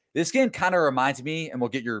Tip-Off. This game kind of reminds me, and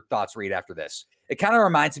we'll get your thoughts, Reed, after this. It kind of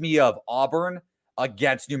reminds me of Auburn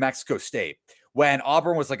against New Mexico State, when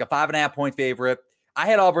Auburn was like a 5.5-point favorite. I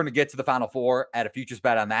had Auburn to get to the Final Four at a futures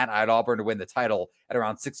bet on that. I had Auburn to win the title at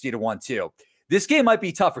around 60-1 too. This game might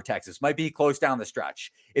be tough for Texas, might be close down the stretch.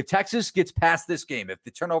 If Texas gets past this game, if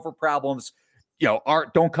the turnover problems,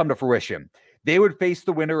 don't come to fruition, they would face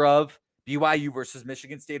the winner of BYU versus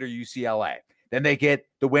Michigan State or UCLA. Then they get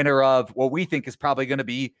the winner of what we think is probably going to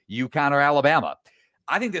be UConn or Alabama.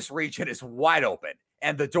 I think this region is wide open,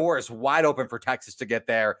 and the door is wide open for Texas to get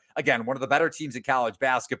there. Again, one of the better teams in college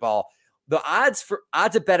basketball. The odds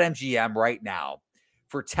at BetMGM right now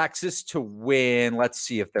for Texas to win, let's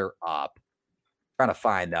see if they're up. Trying to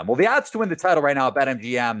find them. Well, the odds to win the title right now at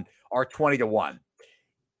BetMGM are 20-1.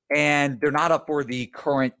 And they're not up for the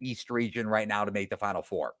current East region right now to make the Final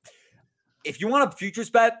Four. If you want a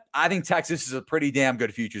futures bet, I think Texas is a pretty damn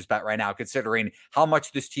good futures bet right now, considering how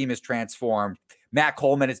much this team has transformed. Matt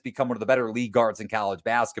Coleman has become one of the better league guards in college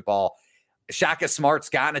basketball. Shaka Smart's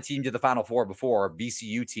gotten a team to the Final Four before, a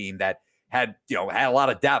VCU team that had a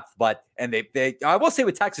lot of depth, and they I will say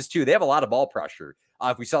with Texas too, they have a lot of ball pressure.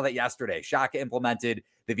 If we saw that yesterday, Shaka implemented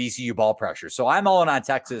the VCU ball pressure. So I'm all in on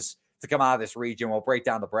Texas to come out of this region. We'll break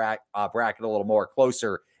down the bracket a little more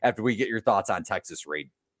closer after we get your thoughts on Texas, Reed.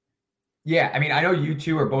 Yeah, I mean, I know you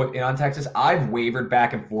two are both in on Texas. I've wavered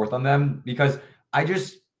back and forth on them because I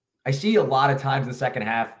see a lot of times in the second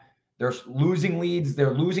half, they're losing leads.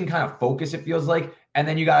 They're losing kind of focus, it feels like. And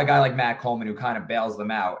then you got a guy like Matt Coleman who kind of bails them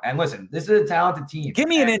out. And listen, this is a talented team. Give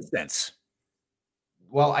me an instance.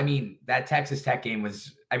 Well, I mean, that Texas Tech game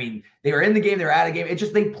was, they were in the game, they were out of the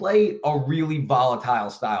game. They play a really volatile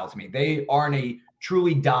style to me. They aren't a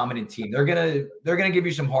truly dominant team. They're gonna give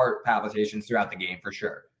you some heart palpitations throughout the game for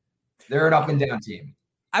sure. They're an up and down team.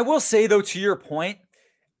 I will say though, to your point,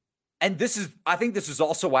 and I think this is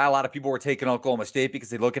also why a lot of people were taking Oklahoma State, because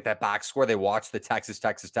they look at that box score, they watch the Texas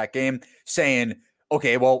Tech game, saying,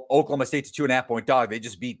 okay, well, Oklahoma State's a 2.5-point dog. They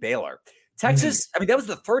just beat Baylor. Texas, that was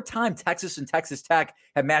the third time Texas and Texas Tech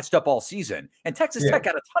have matched up all season. And Texas Tech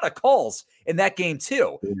got a ton of calls in that game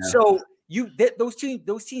too. Yeah. So those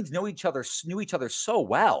teams knew each other so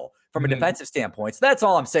well from a defensive standpoint. So that's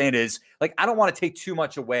all I'm saying is, I don't want to take too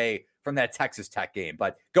much away from that Texas Tech game.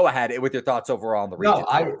 But go ahead with your thoughts overall on the region.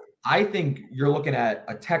 No, I think you're looking at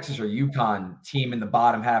a Texas or UConn team in the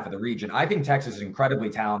bottom half of the region. I think Texas is incredibly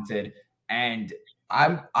talented, and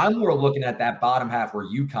I'm more looking at that bottom half where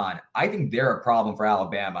UConn, I think they're a problem for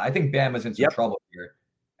Alabama. I think Bama's in some trouble here.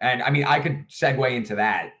 And I could segue into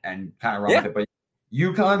that and kind of run with it. But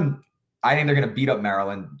UConn, I think they're going to beat up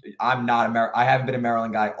Maryland. I'm not I haven't been a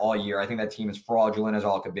Maryland guy all year. I think that team is fraudulent as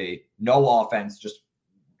all could be. No offense, just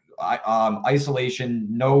isolation,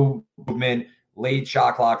 no movement, late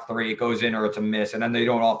shot clock three. It goes in or it's a miss, and then they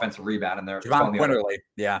don't offensive rebound, and they're Javon Quinterly.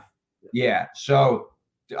 Yeah. So,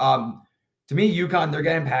 to me, UConn, they're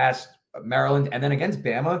getting past Maryland, and then against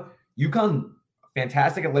Bama, UConn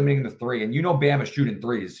fantastic at limiting the three, and Bama's shooting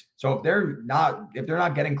threes. So if they're not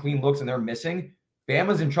getting clean looks and they're missing,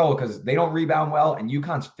 Bama's in trouble because they don't rebound well, and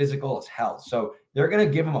UConn's physical as hell. So they're going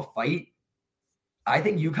to give them a fight. I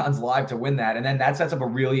think UConn's live to win that, and then that sets up a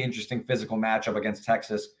really interesting physical matchup against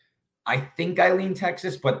Texas. I think I lean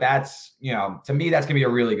Texas, but that's, to me, that's going to be a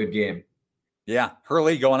really good game. Yeah,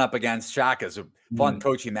 Hurley going up against Shaka is a fun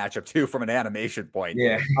coaching matchup too from an animation point.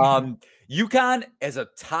 Yeah. UConn is a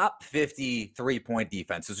top 50 3-point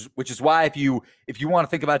defense, which is why if you want to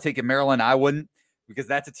think about taking Maryland, I wouldn't, because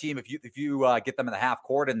that's a team, if you get them in the half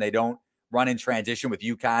court and they don't run in transition with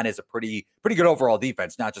UConn, is a pretty good overall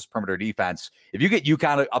defense, not just perimeter defense. If you get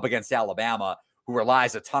UConn up against Alabama, who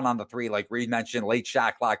relies a ton on the three, like Reed mentioned, late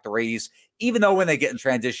shot clock threes, even though when they get in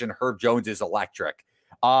transition, Herb Jones is electric.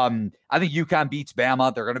 I think UConn beats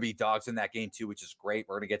Bama. They're going to be dogs in that game too, which is great.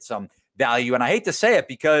 We're going to get some value. And I hate to say it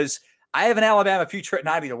because I have an Alabama future at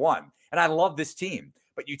 90-1, and I love this team.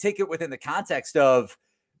 But you take it within the context of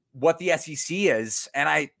what the SEC is,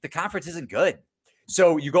 and the conference isn't good.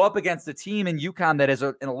 So you go up against a team in UConn that is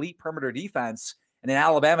an elite perimeter defense, and an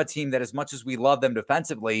Alabama team that, as much as we love them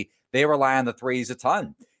defensively, they rely on the threes a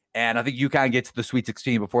ton. And I think UConn gets to the Sweet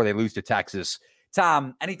 16 before they lose to Texas.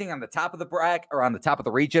 Tom, anything on the top of the bracket or on the top of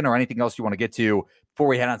the region, or anything else you want to get to before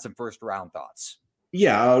we head on some first round thoughts?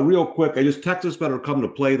 Yeah, real quick. Texas better come to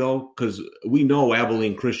play though, because we know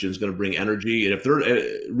Abilene Christian is going to bring energy, and if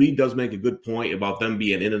Reed does make a good point about them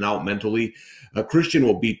being in and out mentally, Christian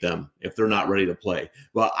will beat them if they're not ready to play.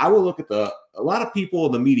 But I will look at a lot of people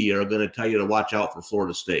in the media are going to tell you to watch out for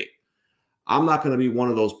Florida State. I'm not going to be one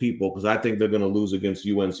of those people because I think they're going to lose against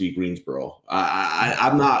UNC Greensboro.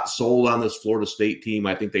 I'm not sold on this Florida State team.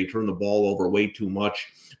 I think they turn the ball over way too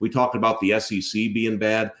much. We talked about the SEC being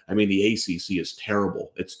bad. I mean, the ACC is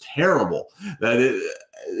terrible. It's terrible. That is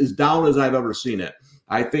as down as I've ever seen it.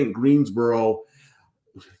 I think Greensboro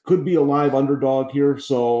could be a live underdog here,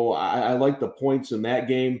 so I like the points in that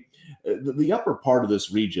game. The upper part of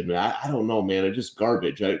this region, I don't know, man. It's just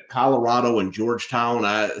garbage. Colorado and Georgetown,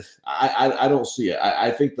 I don't see it. I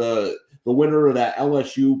think the winner of that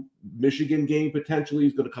LSU-Michigan game potentially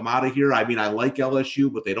is going to come out of here. I mean, I like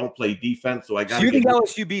LSU, but they don't play defense, so I got. So you think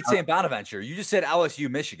LSU beats St. Bonaventure? You just said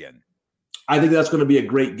LSU-Michigan. I think that's going to be a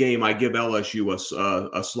great game. I give LSU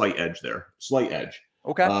a slight edge there. Slight edge.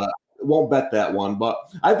 Okay. Won't bet that one, but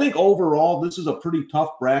I think overall this is a pretty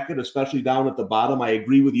tough bracket, especially down at the bottom. I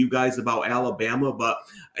agree with you guys about Alabama, but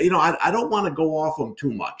I don't want to go off them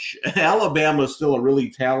too much. Alabama is still a really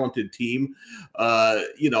talented team, and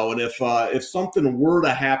if something were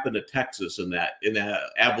to happen to Texas in that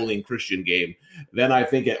Abilene Christian game, then I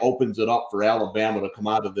think it opens it up for Alabama to come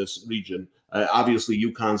out of this region. Obviously,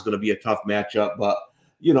 UConn's going to be a tough matchup, but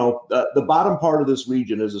the bottom part of this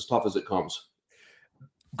region is as tough as it comes.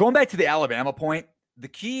 Going back to the Alabama point,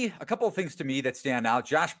 a couple of things to me that stand out.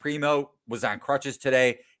 Josh Primo was on crutches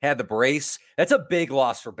today, had the brace. That's a big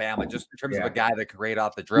loss for Bama, just in terms of a guy that can create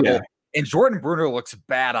off the dribble. Yeah. And Jordan Bruner looks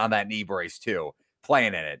bad on that knee brace too,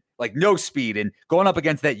 playing in it. Like no speed and going up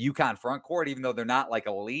against that UConn front court, even though they're not like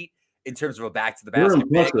elite in terms of a back to the basket.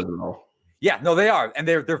 They're impressive though. Yeah, no, they are. And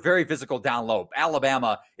they're very physical down low.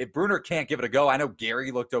 Alabama, if Bruner can't give it a go, I know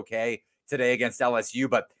Gary looked okay today against LSU,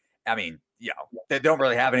 but I mean, they don't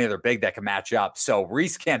really have any other big that can match up. So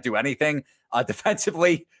Reese can't do anything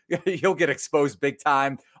defensively. He'll get exposed big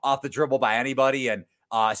time off the dribble by anybody, and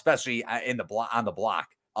especially on the block.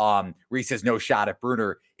 Reese has no shot if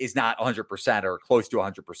Bruner is not 100% or close to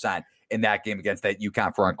 100% in that game against that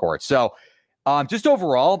UConn front court. So just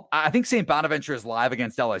overall, I think St. Bonaventure is live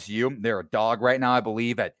against LSU. They're a dog right now, I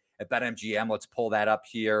believe, at BetMGM. Let's pull that up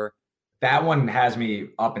here. That one has me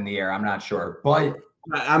up in the air. I'm not sure, but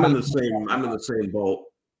I'm in the same boat.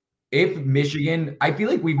 If Michigan, I feel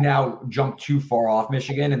like we've now jumped too far off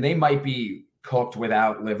Michigan, and they might be cooked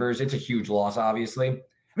without Livers. It's a huge loss, obviously. I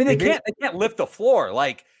mean, they can't lift the floor.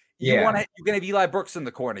 Like you can have Eli Brooks in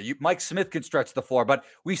the corner. Mike Smith can stretch the floor, but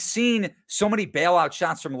we've seen so many bailout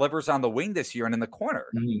shots from Livers on the wing this year and in the corner.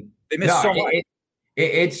 Mm-hmm. They miss so much.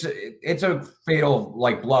 It's a fatal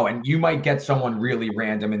blow, and you might get someone really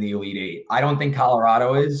random in the Elite Eight. I don't think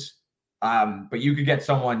Colorado is. But you could get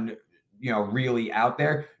someone, really out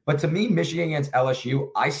there. But to me, Michigan against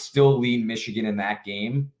LSU, I still lean Michigan in that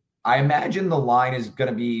game. I imagine the line is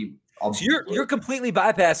going to be So you're completely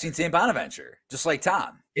bypassing St. Bonaventure, just like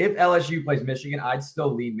Tom. If LSU plays Michigan, I'd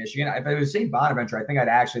still lean Michigan. If it was St. Bonaventure, I think I'd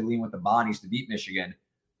actually lean with the Bonnies to beat Michigan.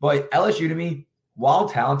 But LSU, to me, while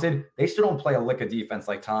talented, they still don't play a lick of defense,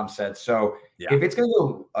 like Tom said. So if it's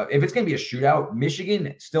gonna be a shootout,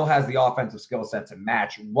 Michigan still has the offensive skill set to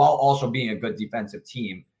match while also being a good defensive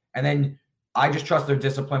team. And then I just trust their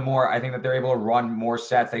discipline more. I think that they're able to run more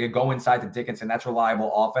sets. They could go inside to Dickinson. That's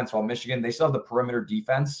reliable offense. While Michigan, they still have the perimeter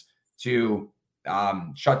defense to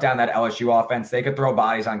shut down that LSU offense. They could throw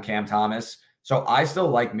bodies on Cam Thomas. So I still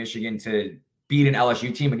like Michigan to beat an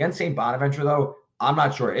LSU team. Against St. Bonaventure, though, I'm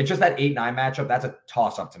not sure. It's just that 8-9 matchup. That's a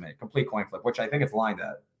toss-up to me. Complete coin flip, which I think it's lined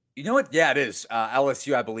at. You know what? Yeah, it is.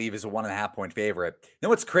 LSU, I believe, is a 1.5-point favorite. You know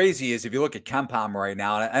what's crazy is if you look at KenPom right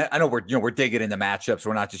now, and I know we're digging into matchups.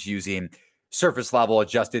 We're not just using surface level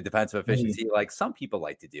adjusted defensive efficiency like some people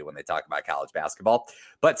like to do when they talk about college basketball.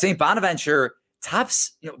 But St. Bonaventure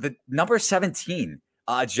tops, the number 17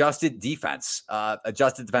 adjusted defensive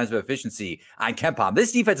efficiency on KenPom.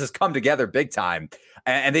 This defense has come together big time,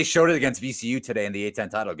 and they showed it against VCU today in the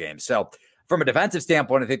A-10 title game. So from a defensive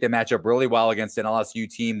standpoint, I think they match up really well against an LSU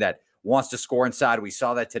team that wants to score inside. We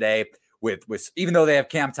saw that today with even though they have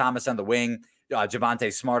Cam Thomas on the wing,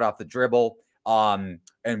 Javonte Smart off the dribble, and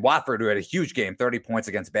Watford, who had a huge game, 30 points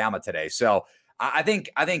against Bama today. So I think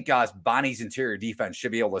Bonnie's interior defense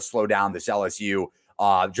should be able to slow down this LSU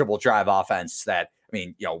dribble drive offense that,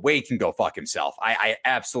 Wade can go fuck himself. I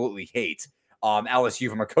absolutely hate LSU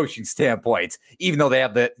from a coaching standpoint, even though they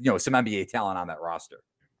have some NBA talent on that roster.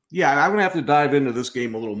 Yeah, I'm going to have to dive into this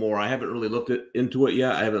game a little more. I haven't really looked into it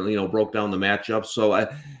yet. I haven't, broke down the matchup. So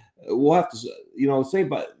we'll have to, say,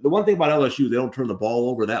 but the one thing about LSU, they don't turn the ball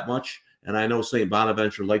over that much. And I know St.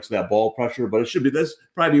 Bonaventure likes that ball pressure, but this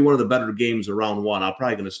probably be one of the better games of round one. I'm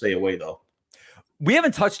probably going to stay away, though. We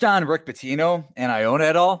haven't touched on Rick Pitino and Iona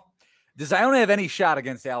at all. Does Iona have any shot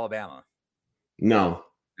against Alabama? No.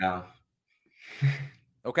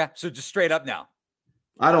 Okay, so just straight up now.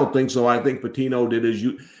 I don't think so. I think Pitino did his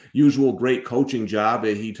usual great coaching job.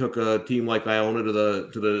 He took a team like Iona to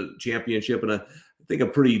the championship, and I think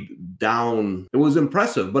it was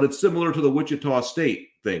impressive, but it's similar to the Wichita State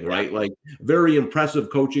thing, right? Like, very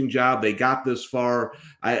impressive coaching job. They got this far.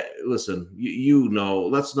 Let's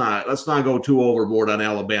not go too overboard on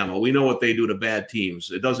Alabama. We know what they do to bad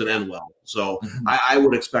teams. It doesn't end well. So I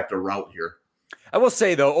would expect a rout here. I will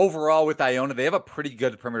say, though, overall with Iona, they have a pretty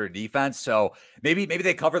good perimeter defense. So maybe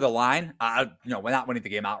they cover the line. We're not winning the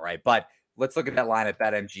game outright, but let's look at that line at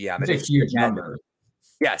BetMGM. It's a huge number.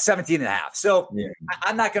 Yeah, 17.5. So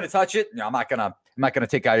I'm not going to touch it. I'm not going to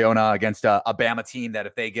take Iona against a Bama team that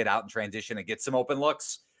if they get out in transition and get some open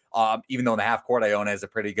looks, even though in the half court, Iona has a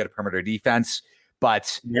pretty good perimeter defense.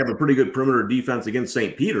 But you have a pretty good perimeter defense against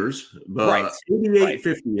St. Peter's, but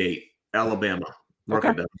 88-58, Alabama. Mark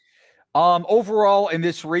it down. Overall in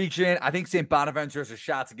this region, I think St. Bonaventure has a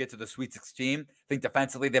shot to get to the Sweet 16. I think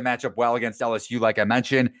defensively they match up well against LSU, like I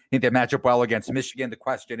mentioned. I think they match up well against Michigan. The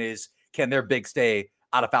question is, can their big stay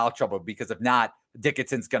out of foul trouble? Because if not,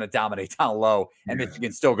 Dickinson's going to dominate down low, and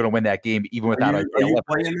Michigan's still going to win that game even without Are you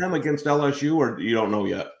playing them against LSU, or you don't know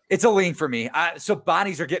yet? It's a lean for me. So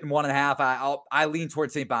Bonnies are getting 1.5. I lean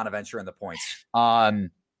towards St. Bonaventure in the points. Rolling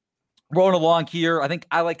along here, I think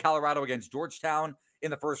I like Colorado against Georgetown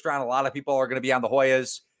in the first round. A lot of people are going to be on the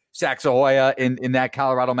Hoyas, Saxahoya in that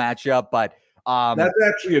Colorado matchup, but that's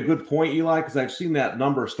actually a good point, Eli, because I've seen that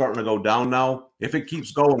number starting to go down now. If it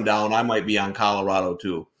keeps going down, I might be on Colorado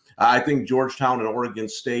too. I think Georgetown and Oregon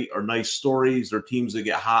State are nice stories. They're teams that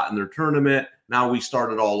get hot in their tournament. Now we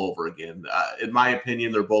start it all over again. In my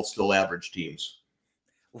opinion, they're both still average teams.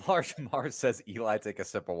 Large Mars says, Eli, take a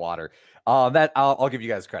sip of water. That I'll give you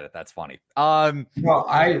guys credit. That's funny. Well,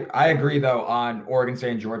 I agree though on Oregon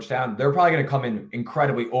State and Georgetown. They're probably going to come in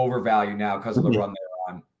incredily overvalued now because of the run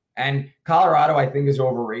they're on. And Colorado, I think, is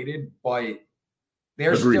overrated, but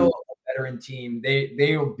they're still a veteran team.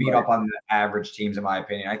 They will beat up on the average teams, in my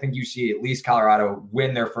opinion. I think you see at least Colorado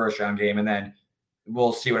win their first round game, and then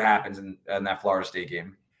we'll see what happens in that Florida State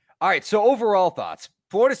game. All right. So overall thoughts.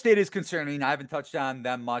 Florida State is concerning. I haven't touched on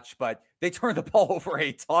them much, but they turned the ball over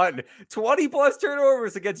a ton. 20-plus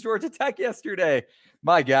turnovers against Georgia Tech yesterday.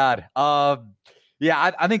 My God.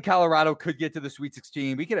 I think Colorado could get to the Sweet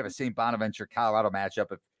 16. We could have a St. Bonaventure-Colorado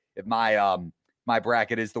matchup if my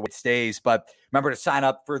bracket is the way it stays. But remember to sign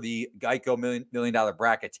up for the Geico $1 Million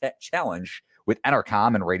Bracket Challenge with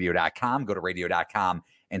Entercom and radio.com. Go to radio.com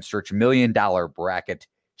and search $1 Million Bracket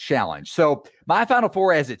Challenge. So my Final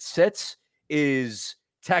Four as it sits is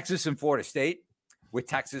Texas and Florida State, with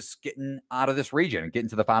Texas getting out of this region and getting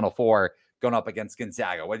to the Final Four, going up against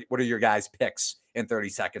Gonzaga. What are your guys' picks in 30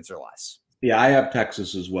 seconds or less. Yeah, I have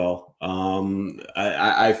Texas as well.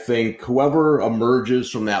 I think whoever emerges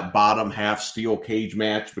from that bottom half steel cage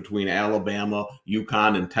match between Alabama,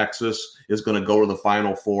 UConn, and Texas is going to go to the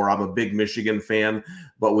Final Four. I'm a big Michigan fan,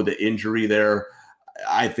 but with the injury there,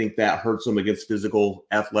 I think that hurts them against physical,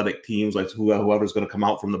 athletic teams like whoever's going to come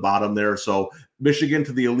out from the bottom there. So Michigan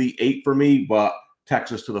to the Elite Eight for me, but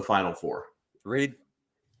Texas to the Final Four. Reed?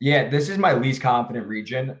 Yeah, this is my least confident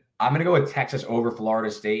region. I'm going to go with Texas over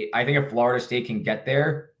Florida State. I think if Florida State can get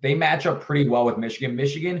there, they match up pretty well with Michigan.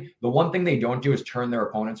 Michigan, the one thing they don't do is turn their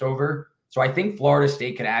opponents over. So I think Florida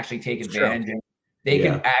State could actually take advantage. And they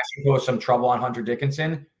can actually cause some trouble on Hunter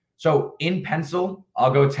Dickinson. So in pencil,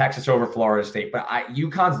 I'll go Texas over Florida State. But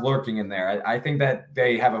UConn's lurking in there. I think that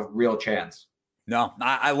they have a real chance. No,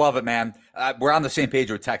 I love it, man. We're on the same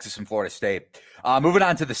page with Texas and Florida State. Moving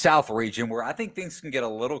on to the South region, where I think things can get a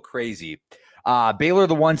little crazy. Baylor,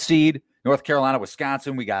 the 1 seed, North Carolina,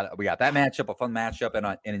 Wisconsin. We got that matchup, a fun matchup in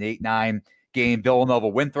an 8-9 game. Villanova,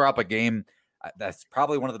 Winthrop, a game that's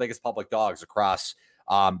probably one of the biggest public dogs across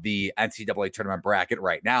the NCAA tournament bracket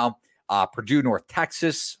right now. Purdue, North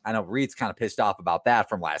Texas. I know Reed's kind of pissed off about that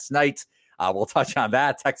from last night. We'll touch on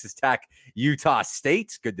that. Texas Tech, Utah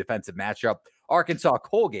State. Good defensive matchup. Arkansas,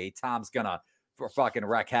 Colgate. Tom's going to fucking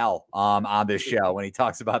wreck hell on this show when he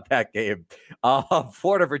talks about that game.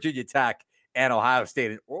 Florida, Virginia Tech, and Ohio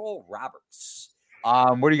State, and Oral Roberts.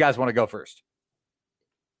 Where do you guys want to go first?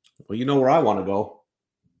 Well, you know where I want to go.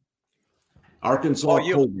 Arkansas,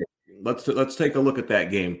 Colgate. Let's take a look at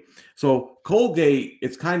that game. So Colgate,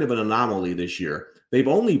 it's kind of an anomaly this year. They've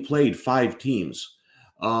only played 5 teams,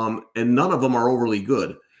 and none of them are overly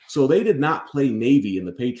good. So they did not play Navy in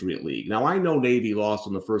the Patriot League. Now, I know Navy lost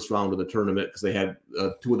in the first round of the tournament because they had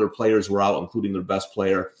 2 of their players were out, including their best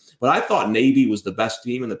player. But I thought Navy was the best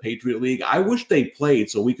team in the Patriot League. I wish they played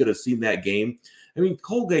so we could have seen that game. I mean,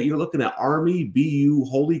 Colgate, you're looking at Army, BU,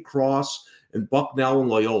 Holy Cross, and Bucknell and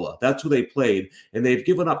Loyola. That's who they played. And they've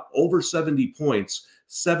given up over 70 points,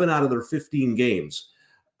 7 out of their 15 games.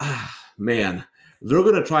 Man, they're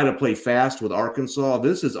going to try to play fast with Arkansas.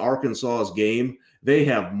 This is Arkansas's game. They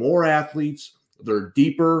have more athletes. They're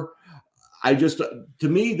deeper. To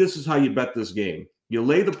me, this is how you bet this game. You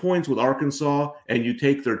lay the points with Arkansas and you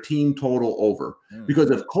take their team total over.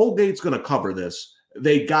 Because if Colgate's going to cover this,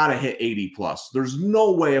 they got to hit 80 plus. There's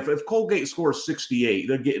no way. If Colgate scores 68,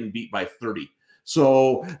 they're getting beat by 30.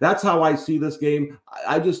 So that's how I see this game.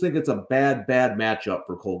 I just think it's a bad matchup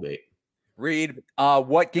for Colgate. Reed,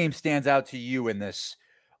 what game stands out to you in this,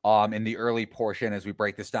 in the early portion as we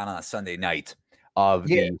break this down on a Sunday night of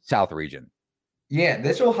the South region? Yeah,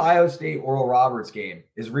 this Ohio State Oral Roberts game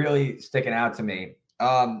is really sticking out to me.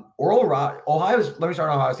 Let me start on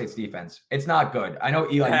Ohio State's defense. It's not good. I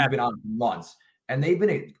know, Eli, you've been on for months, and they've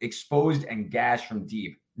been exposed and gashed from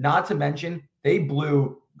deep. Not to mention, they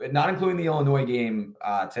blew, not including the Illinois game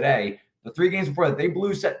today, the 3 games before that, they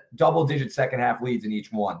blew double-digit second-half leads in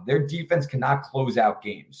each one. Their defense cannot close out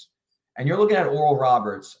games. And you're looking at Oral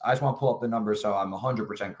Roberts. I just want to pull up the numbers so I'm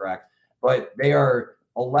 100% correct. But they are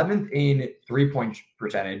 11th in three-point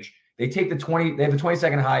percentage. They have the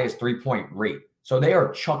 22nd highest three-point rate. So they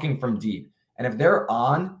are chucking from deep. And if they're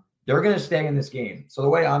on, they're going to stay in this game. So the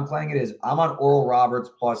way I'm playing it is I'm on Oral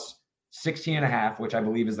Roberts plus 16.5, which I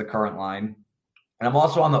believe is the current line. And I'm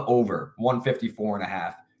also on the over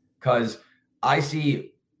 154.5 because I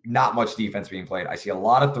see not much defense being played. I see a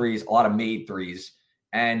lot of threes, a lot of made threes.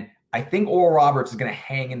 And I think Oral Roberts is going to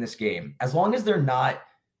hang in this game. As long as they're not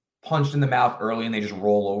punched in the mouth early and they just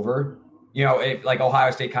roll over. You know, if like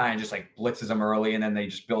Ohio State kind of just like blitzes them early and then they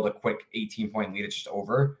just build a quick 18-point lead, it's just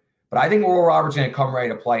over. But I think Oral Roberts is going to come ready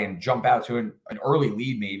to play and jump out to an early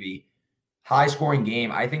lead, maybe. High-scoring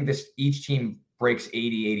game. I think each team breaks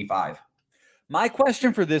 80, 85. My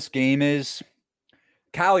question for this game is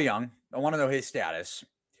Kyle Young. I want to know his status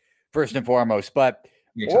first and foremost, but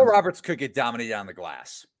Oral Roberts could get dominated on the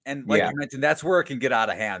glass. And like you mentioned, that's where it can get out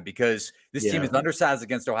of hand because this team is undersized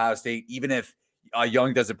against Ohio State, even if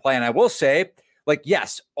Young doesn't play. And I will say, like,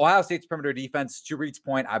 yes, Ohio State's perimeter defense, to Reed's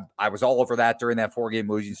point, I was all over that during that 4-game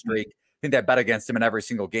losing streak. I think that bet against him in every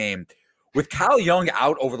single game. With Kyle Young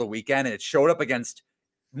out over the weekend, and it showed up against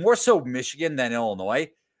more so Michigan than Illinois,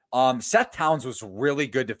 Seth Towns was really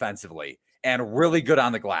good defensively and really good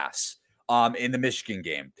on the glass in the Michigan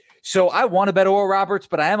game. So I want to bet Oral Roberts,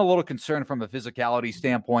 but I am a little concerned from a physicality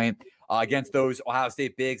standpoint against those Ohio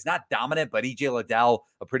State bigs. Not dominant, but E.J. Liddell,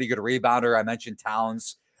 a pretty good rebounder. I mentioned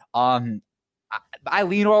Towns. I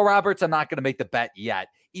lean Oral Roberts. I'm not going to make the bet yet,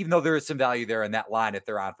 even though there is some value there in that line if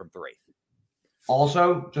they're on from 3.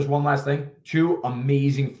 Also, just one last thing, 2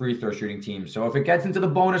 amazing free throw shooting teams. So if it gets into the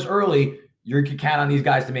bonus early, you can count on these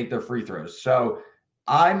guys to make their free throws. So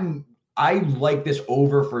I like this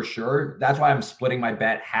over for sure. That's why I'm splitting my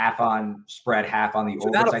bet half on spread, half on the over.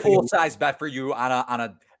 Not a full size bet for you on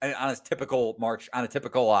a typical March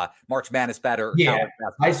March Madness bet or yeah.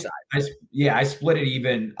 I split it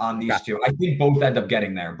even on these two. I think both end up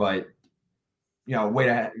getting there, but way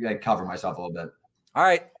to cover myself a little bit. All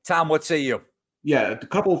right, Tom, what say you? Yeah, a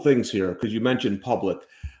couple of things here because you mentioned public.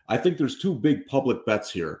 I think there's two big public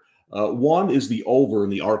bets here. One is the over in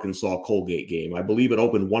the Arkansas Colgate game. I believe it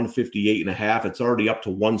opened 158.5. It's already up to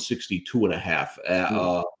 162.5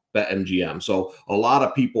 at BetMGM. So a lot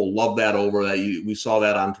of people love that over. We saw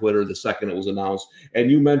that on Twitter the second it was announced. And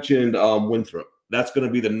you mentioned Winthrop. That's going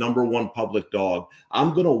to be the number one public dog.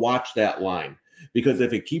 I'm going to watch that line because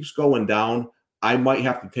if it keeps going down, I might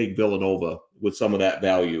have to take Villanova with some of that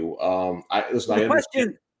value.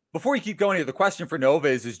 Before you keep going here, the question for Nova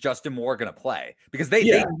is Justin Moore going to play? Because they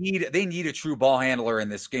need a true ball handler in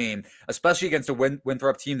this game, especially against a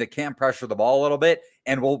Winthrop team that can pressure the ball a little bit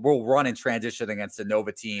and will run in transition against a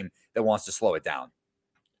Nova team that wants to slow it down.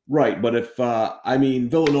 Right, but if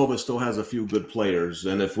Villanova still has a few good players,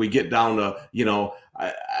 and if we get down to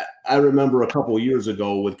I remember a couple of years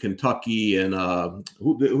ago with Kentucky and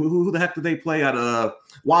who the heck did they play at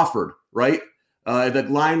Wofford, right? The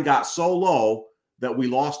line got so low that we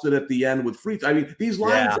lost it at the end with free. These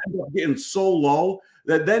lines end up getting so low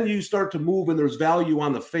that then you start to move and there's value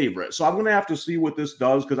on the favorite. So I'm going to have to see what this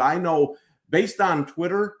does because I know based on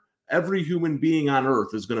Twitter, every human being on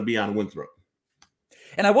earth is going to be on Winthrop.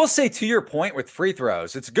 And I will say to your point with free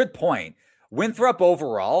throws, it's a good point. Winthrop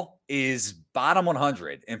overall is bottom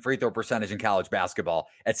 100 in free throw percentage in college basketball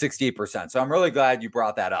at 68%. So I'm really glad you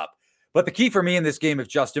brought that up. But the key for me in this game, if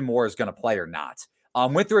Justin Moore is going to play or not,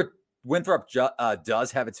 Winthrop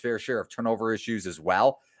does have its fair share of turnover issues as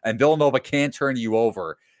well. And Villanova can turn you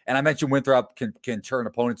over. And I mentioned Winthrop can turn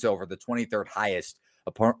opponents over, the 23rd highest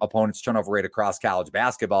opponents turnover rate across college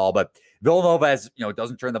basketball. But Villanova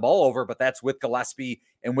doesn't turn the ball over, but that's with Gillespie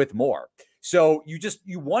and with Moore. So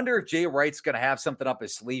you wonder if Jay Wright's going to have something up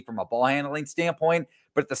his sleeve from a ball handling standpoint.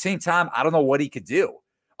 But at the same time, I don't know what he could do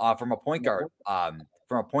from a point guard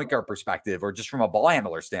perspective or just from a ball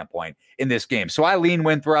handler standpoint in this game. So I lean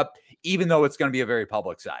Winthrop, even though it's going to be a very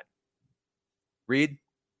public side. Reed?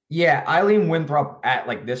 Yeah, I lean Winthrop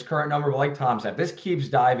at this current number, but like Tom said, if this keeps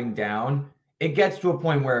diving down, it gets to a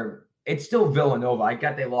point where it's still Villanova. I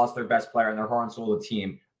get they lost their best player and their heart and soul of the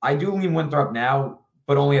team. I do lean Winthrop now,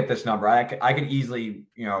 but only at this number. I could easily,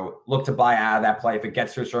 look to buy out of that play if it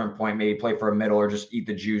gets to a certain point, maybe play for a middle or just eat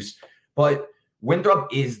the juice. But Winthrop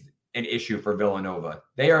is an issue for Villanova.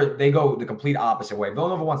 They go the complete opposite way.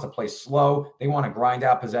 Villanova wants to play slow. They want to grind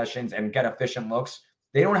out possessions and get efficient looks.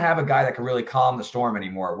 They don't have a guy that can really calm the storm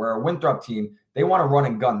anymore. Where a Winthrop team, they want to run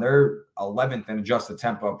and gun. They're 11th in adjusted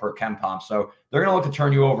tempo per KenPom. So they're going to look to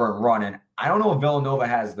turn you over and run. And I don't know if Villanova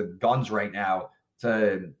has the guns right now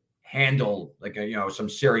to handle some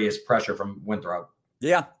serious pressure from Winthrop.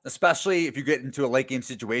 Yeah, especially if you get into a late game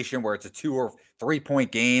situation where it's a 2 or 3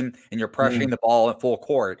 point game and you're pressuring the ball at full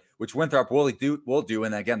court, which Winthrop will do,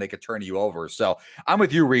 and again they could turn you over. So I'm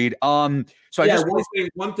with you, Reed. One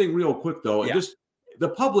thing real quick though, the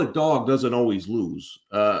public dog doesn't always lose.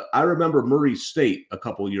 I remember Murray State a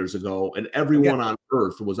couple of years ago, and everyone on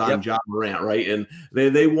earth was on John Morant, right? And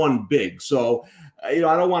they won big. So I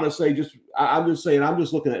don't want to say I'm just saying I'm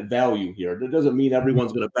just looking at value here. That doesn't mean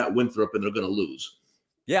everyone's going to bet Winthrop and they're going to lose.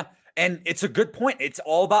 Yeah, and it's a good point. It's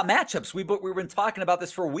all about matchups. We've been talking about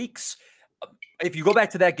this for weeks. If you go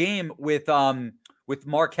back to that game with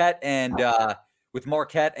Marquette and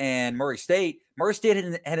Murray State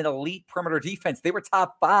had an elite perimeter defense. They were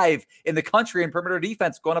top 5 in the country in perimeter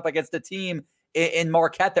defense going up against a team in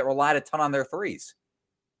Marquette that relied a ton on their threes.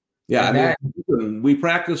 Yeah, we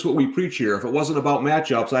practice what we preach here. If it wasn't about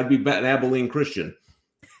matchups, I'd be betting Abilene Christian.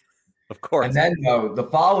 Of course. And then the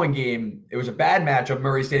following game, it was a bad matchup,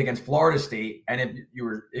 Murray State against Florida State. And if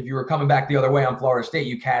you were coming back the other way on Florida State,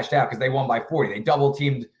 you cashed out because they won by 40. They double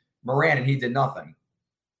teamed Moran and he did nothing.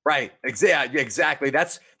 Right. Exactly.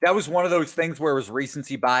 That was one of those things where it was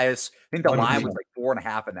recency bias. I think the line was like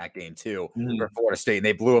 4.5 in that game too for Florida State, and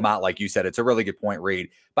they blew them out. Like you said, it's a really good point, Reed.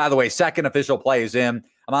 By the way, second official play is in.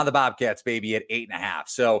 I'm on the Bobcats, baby, at 8.5.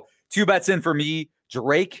 So 2 bets in for me,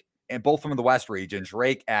 Drake, and both from the West region.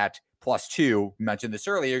 Drake at +2. We mentioned this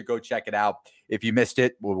earlier. Go check it out. If you missed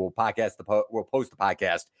it, we'll post the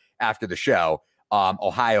podcast after the show.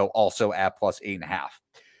 Ohio also at +8.5.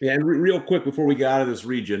 Yeah, and real quick before we get out of this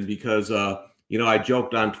region, because I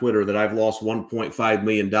joked on Twitter that I've lost $1.5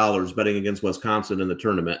 million betting against Wisconsin in the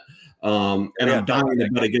tournament. And I'm dying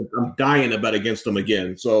to bet against them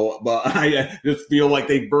again. So, but I just feel like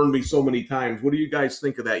they've burned me so many times. What do you guys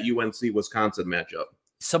think of that UNC-Wisconsin matchup?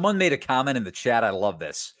 Someone made a comment in the chat. I love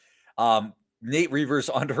this. Nate Reavers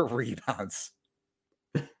under rebounds.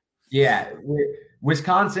 Yeah,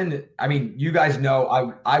 Wisconsin. I mean, you guys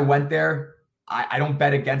know I went there. I don't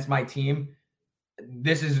bet against my team.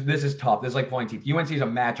 This is tough. This is like pulling teeth. UNC is a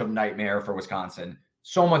matchup nightmare for Wisconsin.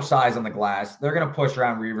 So much size on the glass. They're going to push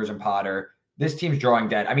around Reavers and Potter. This team's drawing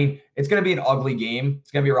dead. I mean, it's going to be an ugly game.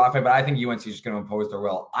 It's going to be a rock fight, but I think UNC is just going to impose their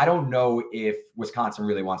will. I don't know if Wisconsin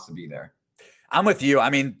really wants to be there. I'm with you. I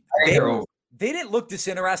mean, they didn't look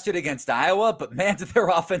disinterested against Iowa, but man, did their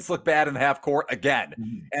offense look bad in the half court again.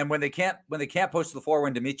 Mm-hmm. And when they can't push to the floor,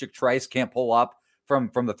 when Demetric Trice can't pull up from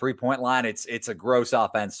the 3-point line, it's a gross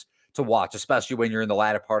offense to watch, especially when you're in the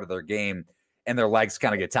latter part of their game and their legs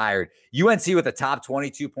kind of get tired. UNC with a top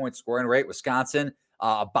 22-point scoring rate, Wisconsin,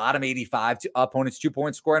 bottom 85 opponents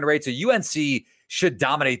 2-point scoring rate. So UNC should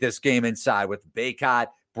dominate this game inside with Baycott.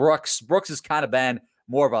 Brooks has kind of been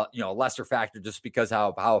more of a lesser factor just because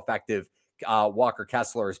how effective Walker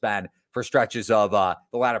Kessler has been for stretches of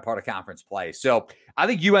the latter part of conference play. So I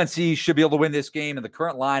think UNC should be able to win this game, and the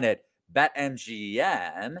current line at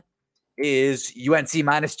BetMGM is UNC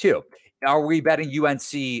 -2. Are we betting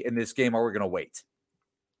UNC in this game, or are we going to wait?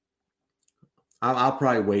 I'll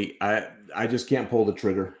probably wait. I just can't pull the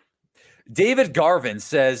trigger. David Garvin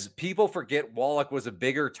says people forget Wallach was a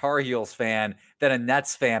bigger Tar Heels fan than a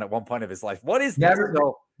Nets fan at one point of his life. What is never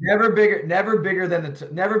bigger than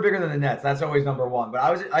the Nets? That's always number one.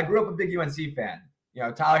 But I grew up a big UNC fan.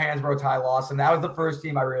 Tyler Hansbrough, Ty Lawson. That was the first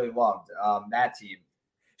team I really loved. That team.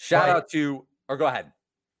 Shout out to, or go ahead.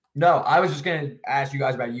 No, I was just going to ask you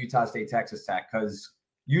guys about Utah State, Texas Tech, because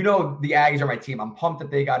the Aggies are my team. I'm pumped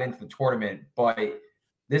that they got into the tournament, but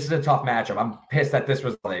this is a tough matchup. I'm pissed that this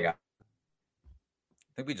was what they got.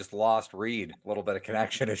 I think we just lost Reed. A little bit of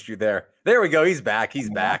connection issue there. There we go. He's back. He's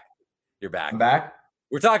back. You're back. I'm back.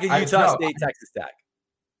 We're talking Utah State, Texas Tech.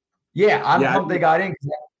 Yeah, I'm pumped they got in.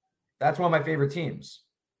 That's one of my favorite teams.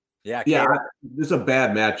 Yeah, this is a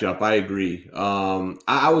bad matchup. I agree.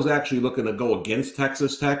 I was actually looking to go against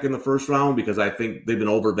Texas Tech in the first round because I think they've been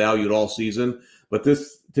overvalued all season. But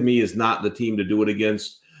this, to me, is not the team to do it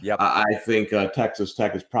against. Yep. I think Texas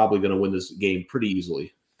Tech is probably going to win this game pretty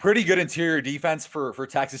easily. Pretty good interior defense for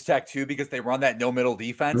Texas Tech, too, because they run that no-middle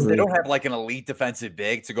defense. Mm-hmm. They don't have like an elite defensive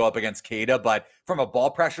big to go up against Cada, but from a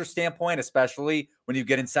ball pressure standpoint, especially when you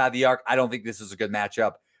get inside the arc, I don't think this is a good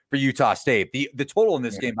matchup for Utah State. The total in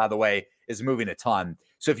this game, by the way, is moving a ton.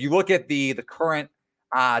 So if you look at the current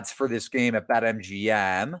odds for this game at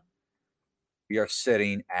BetMGM, we are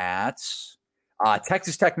sitting at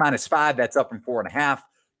Texas Tech -5. That's up from 4.5.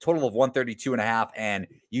 Total of 132.5, and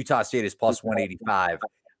Utah State is plus 185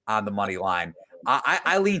 on the money line.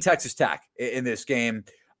 I lean Texas Tech in this game,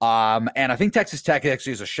 and I think Texas Tech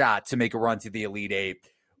actually has a shot to make a run to the Elite Eight.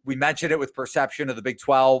 We mentioned it with perception of the Big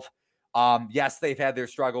 12. Yes, they've had their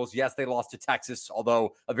struggles. Yes, they lost to Texas,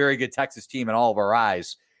 although a very good Texas team in all of our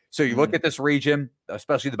eyes. So you look at this region,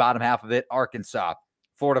 especially the bottom half of it, Arkansas,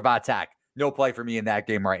 Florida Tech. No play for me in that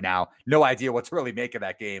game right now. No idea what to really make of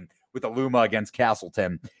that game with Aluma against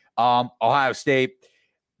Castleton. Ohio State.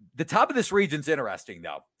 The top of this region's interesting,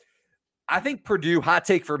 though. I think Purdue, hot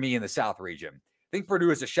take for me in the South region. I think Purdue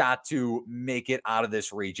has a shot to make it out of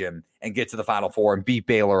this region and get to the Final Four and beat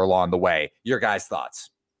Baylor along the way. Your guys'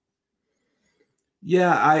 thoughts?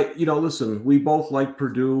 Yeah, listen, we both like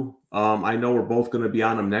Purdue. I know we're both going to be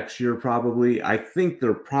on them next year, probably. I think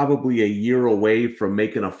they're probably a year away from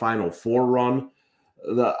making a Final Four run.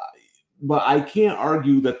 But I can't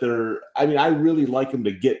argue that I really like them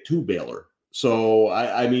to get to Baylor. So,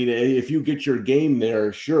 I mean, if you get your game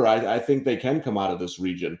there, sure, I think they can come out of this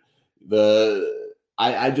region.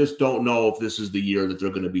 I just don't know if this is the year that they're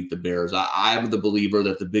going to beat the Bears. I'm the believer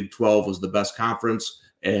that the Big 12 was the best conference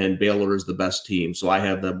and Baylor is the best team. So I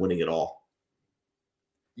have them winning it all.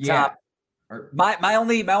 Yeah. My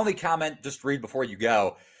only comment, just read before you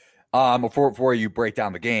go, before you break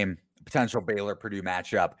down the game, potential Baylor-Purdue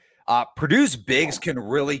matchup. Purdue's bigs can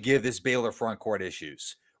really give this Baylor front court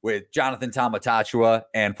issues with Jonathan Tamatachua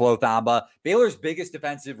and Flo Thamba. Baylor's biggest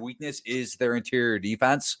defensive weakness is their interior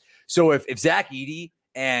defense. So if Zach Edey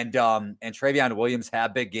and Travion Williams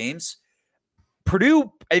have big games,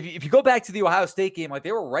 Purdue, if you go back to the Ohio State game, like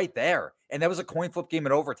they were right there. And that was a coin flip game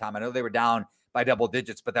in overtime. I know they were down by double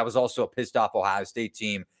digits, but that was also a pissed off Ohio State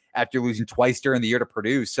team after losing twice during the year to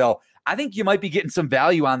Purdue. So I think you might be getting some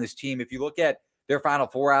value on this team. If you look at their Final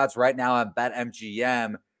Four odds right now on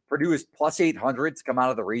BetMGM, Purdue is plus 800 to come out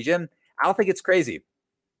of the region. I don't think it's crazy.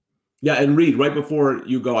 Yeah, and Reed, right before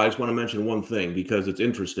you go, I just want to mention one thing because it's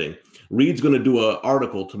interesting. Reed's going to do an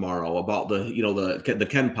article tomorrow about the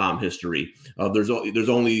Ken Palm history. There's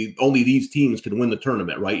only these teams can win the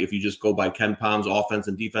tournament, right? If you just go by Ken Palm's offense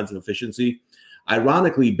and defensive efficiency.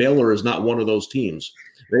 Ironically, Baylor is not one of those teams.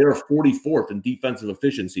 They are 44th in defensive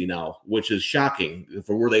efficiency now, which is shocking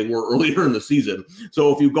for where they were earlier in the season.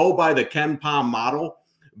 So if you go by the Ken Palm model,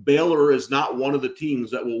 Baylor is not one of the teams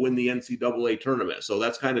that will win the NCAA tournament. So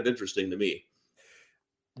that's kind of interesting to me.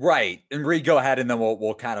 Right. And Reed, go ahead, and then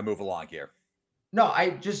we'll kind of move along here. No,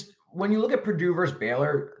 when you look at Purdue versus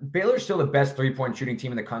Baylor, Baylor's still the best three-point shooting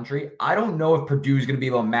team in the country. I don't know if Purdue's going to be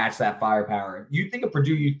able to match that firepower. You think of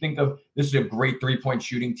Purdue, you think of this is a great three-point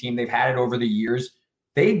shooting team. They've had it over the years.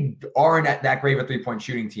 They aren't that great of a three-point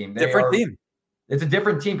shooting team. Different team. It's a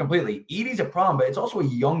different team completely. Edie's a problem, but it's also a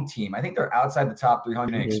young team. I think they're outside the top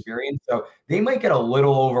 300 in experience. So they might get a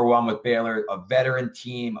little overwhelmed with Baylor, a veteran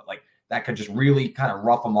team like that could just really kind of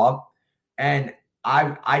rough them up. And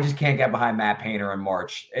I just can't get behind Matt Painter in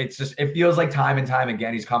March. It feels like time and time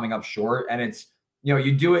again he's coming up short. And it's,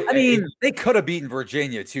 you do it. I mean, they could have beaten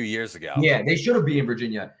Virginia 2 years ago. Yeah, they should have beaten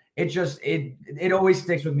Virginia. It always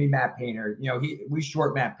sticks with me, Matt Painter. We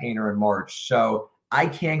short Matt Painter in March. So I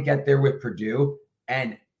can't get there with Purdue.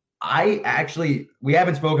 And we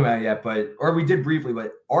haven't spoken about it yet, or we did briefly,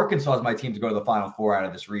 but Arkansas is my team to go to the Final Four out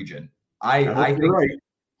of this region. I think you're right.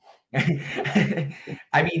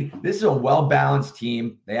 I mean, this is a well-balanced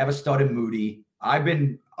team. They have a stud in Moody. I've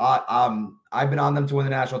been on them to win the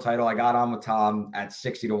national title. I got on with Tom at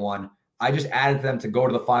 60-1. I just added them to go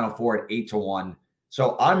to the Final Four at 8-1.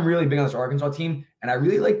 So I'm really big on this Arkansas team, and I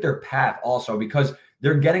really like their path also because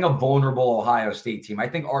they're getting a vulnerable Ohio State team. I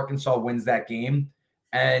think Arkansas wins that game,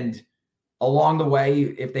 and along the way,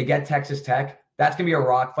 if they get Texas Tech, that's going to be a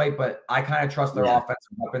rock fight, but I kind of trust their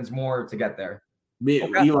offensive weapons more to get there.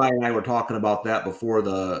 Eli and I were talking about that before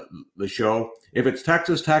the show. If it's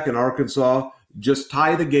Texas Tech and Arkansas, just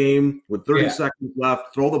tie the game with 30 seconds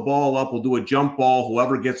left, throw the ball up, we'll do a jump ball.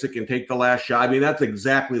 Whoever gets it can take the last shot. I mean, that's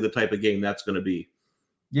exactly the type of game that's going to be.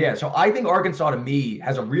 Yeah, so I think Arkansas, to me,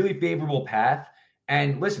 has a really favorable path.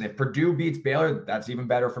 And listen, if Purdue beats Baylor, that's even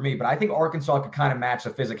better for me. But I think Arkansas could kind of match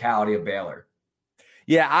the physicality of Baylor.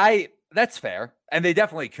 Yeah, that's fair. And they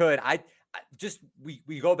definitely could.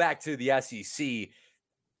 We go back to the SEC.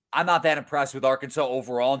 I'm not that impressed with Arkansas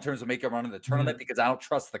overall in terms of making a run in the tournament because I don't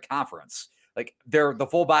trust the conference. Like the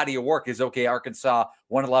full body of work is okay. Arkansas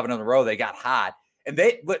won 11 in a row. They got hot. And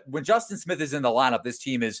when Justin Smith is in the lineup, this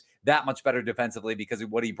team is that much better defensively because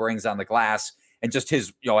of what he brings on the glass and just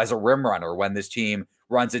his, as a rim runner when this team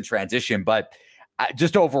runs in transition. But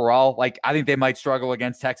just overall, I think they might struggle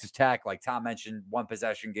against Texas Tech. Like Tom mentioned, one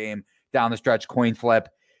possession game down the stretch, coin flip.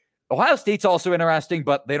 Ohio State's also interesting,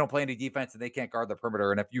 but they don't play any defense and they can't guard the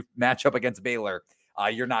perimeter. And if you match up against Baylor,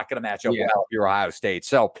 you're not going to match up well if you're Ohio State.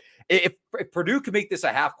 So if Purdue can make this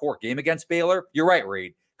a half-court game against Baylor, you're right,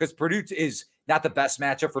 Reed, because Purdue is not the best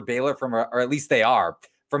matchup for Baylor or at least they are.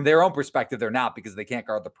 From their own perspective, they're not because they can't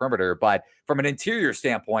guard the perimeter. But from an interior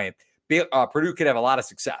standpoint, Purdue could have a lot of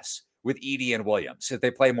success with Edie and Williams if they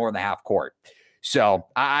play more in the half court. So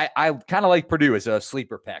I kind of like Purdue as a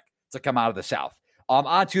sleeper pick to come out of the South.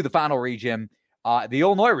 On to the final region, the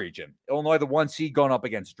Illinois region. Illinois, the 1 seed going up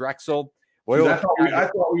against Drexel. I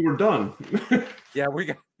thought we were done. Yeah, we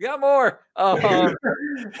got more. I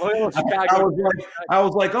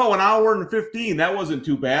was like, an hour and 15. That wasn't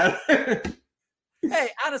too bad. Hey,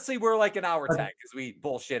 honestly, we're like an hour 10 because we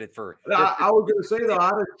bullshitted for. I was going to say, though,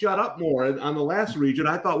 I'd have shut up more on the last region.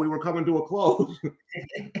 I thought we were coming to a close.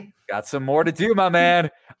 Got some more to do, my man.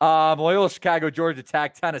 Loyola Chicago, Georgia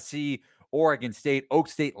Tech, Tennessee, Oregon State, Oak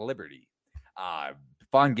State, Liberty.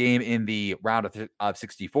 Fun game in the round of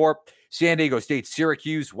 64. San Diego State,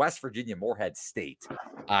 Syracuse, West Virginia, Morehead State.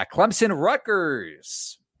 Clemson,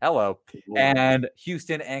 Rutgers. Hello. And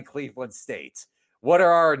Houston and Cleveland State. What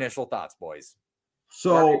are our initial thoughts, boys?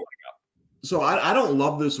 So I don't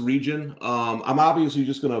love this region. I'm obviously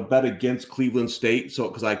just going to bet against Cleveland State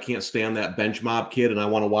because I can't stand that bench mob kid and I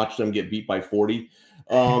want to watch them get beat by 40.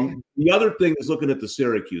 The other thing is looking at the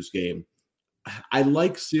Syracuse game. I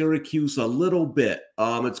like Syracuse a little bit.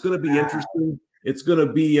 It's going to be interesting. It's going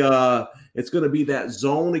to be that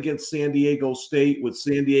zone against San Diego State with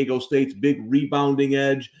San Diego State's big rebounding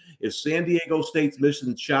edge. If San Diego State's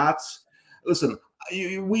missing shots, listen,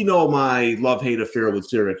 we know my love-hate affair with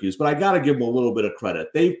Syracuse, but I got to give them a little bit of credit.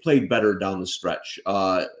 They've played better down the stretch.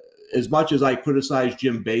 as much as I criticize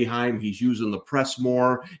Jim Boeheim, he's using the press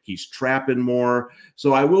more, he's trapping more.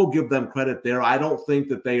 So I will give them credit there. I don't think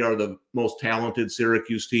that they are the most talented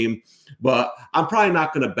Syracuse team, but I'm probably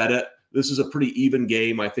not going to bet it. This is a pretty even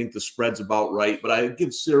game. I think the spread's about right, but I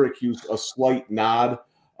give Syracuse a slight nod.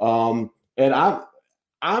 And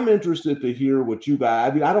I'm interested to hear what you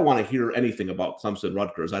guys. I mean, I don't want to hear anything about Clemson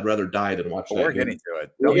Rutgers. I'd rather die than watch that. We're game. getting to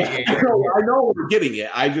it. I know we're getting it.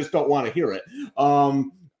 I just don't want to hear it.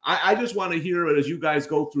 I just want to hear it as you guys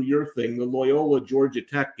go through your thing, the Loyola Georgia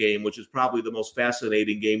Tech game, which is probably the most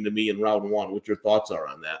fascinating game to me in round one. What your thoughts are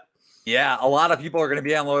on that? Yeah, a lot of people are going to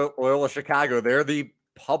be on Loyola Chicago. They're the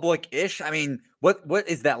public-ish. I mean, what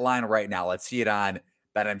is that line right now? Let's see it on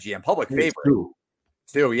BetMGM. Public favorite.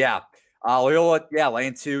 Two, yeah. Loyola,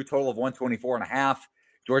 laying 2, total of 124.5.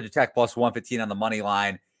 Georgia Tech plus 115 on the money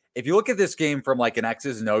line. If you look at this game from like an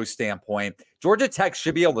X's and O's standpoint, Georgia Tech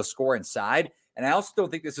should be able to score inside. And I also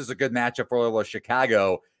don't think this is a good matchup for Loyola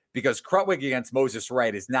Chicago because Krutwig against Moses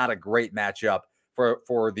Wright is not a great matchup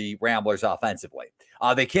for the Ramblers offensively.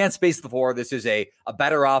 They can't space the floor. This is a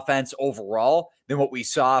better offense overall than what we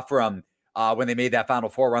saw from when they made that Final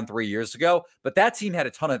Four run 3 years ago. But that team had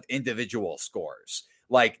a ton of individual scores.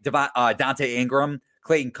 Like Dante Ingram,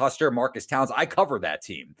 Clayton Custer, Marcus Towns. I covered that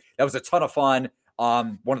team. That was a ton of fun.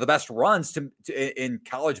 One of the best runs in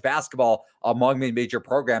college basketball among the major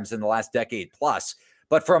programs in the last decade plus.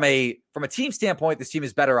 But from a team standpoint, this team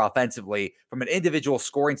is better offensively. From an individual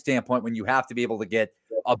scoring standpoint, when you have to be able to get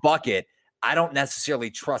a bucket, I don't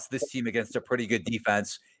necessarily trust this team against a pretty good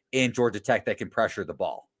defense in Georgia Tech that can pressure the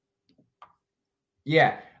ball.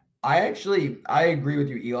 Yeah. I agree with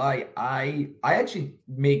you, Eli. I actually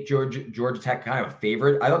make Georgia Tech kind of a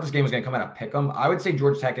favorite. I thought this game was going to come out of pick 'em. I would say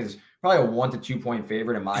Georgia Tech is probably a 1 to 2 point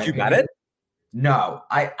favorite in my opinion. You got it? No,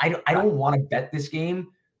 I don't want to bet this game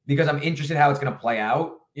because I'm interested how it's going to play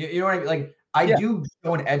out. You know what I mean? Like I do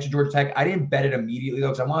show an edge to Georgia Tech. I didn't bet it immediately though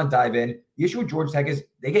because I want to dive in. The issue with Georgia Tech is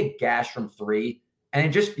they get gashed from 3, and it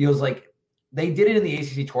just feels like they did it in the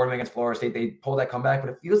ACC tournament against Florida State. They pulled that comeback,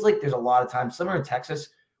 but it feels like there's a lot of times, similar in Texas,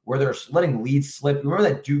 where they're letting leads slip. You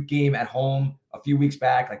remember that Duke game at home a few weeks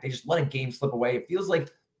back? Like they just let a game slip away. It feels like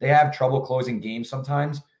they have trouble closing games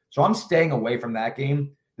sometimes. So I'm staying away from that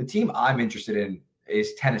game. The team I'm interested in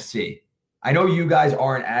is Tennessee. I know you guys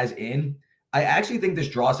aren't as in. I actually think this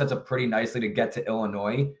draw sets up pretty nicely to get to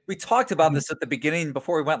Illinois. We talked about this at the beginning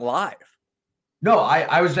before we went live. No,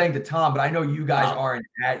 I was saying to Tom, but I know you guys aren't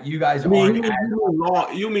at. You guys aren't.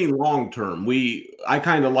 You mean long term? I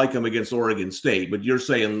kind of like them against Oregon State, but you're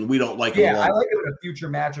saying we don't like them. Yeah, I like it in a future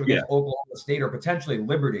matchup against Oklahoma State or potentially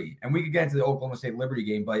Liberty, and we could get into the Oklahoma State Liberty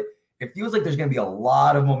game, but it feels like there's going to be a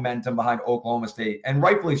lot of momentum behind Oklahoma State, and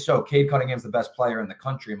rightfully so. Cade Cunningham's the best player in the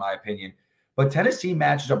country, in my opinion. But Tennessee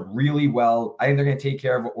matches up really well. I think they're going to take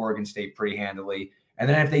care of Oregon State pretty handily. And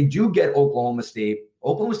then if they do get Oklahoma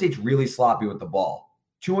State's really sloppy with the ball.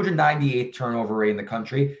 298th turnover rate in the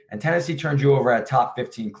country, and Tennessee turns you over at a top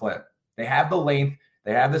 15 clip. They have the length.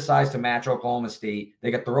 They have the size to match Oklahoma State.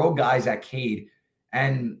 They can throw guys at Cade.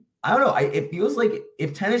 And I don't know. It feels like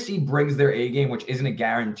if Tennessee brings their A game, which isn't a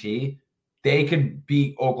guarantee, they could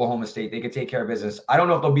beat Oklahoma State. They could take care of business. I don't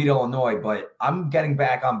know if they'll beat Illinois, but I'm getting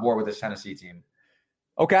back on board with this Tennessee team.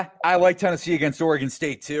 Okay. I like Tennessee against Oregon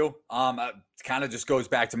State too. It kind of just goes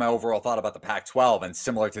back to my overall thought about the Pac-12 and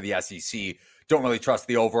similar to the SEC. Don't really trust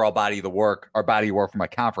the overall body of work from a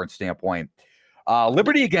conference standpoint.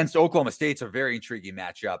 Liberty against Oklahoma State's a very intriguing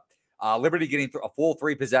matchup. Liberty getting a full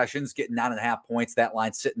 3 possessions, getting 9.5 points. That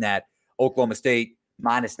line sitting at Oklahoma State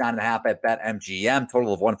minus 9.5 at BetMGM,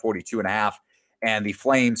 total of 142.5. And the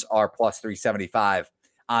Flames are plus 375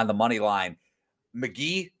 on the money line.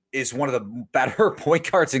 McGee is one of the better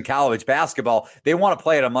point guards in college basketball. They want to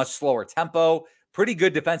play at a much slower tempo. Pretty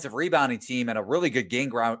good defensive rebounding team and a really good game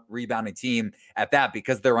ground rebounding team at that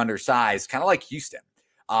because they're undersized, kind of like Houston.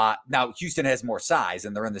 Now, Houston has more size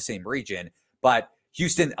and they're in the same region, but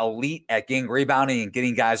Houston elite at game rebounding and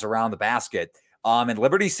getting guys around the basket. And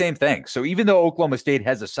Liberty, same thing. So even though Oklahoma State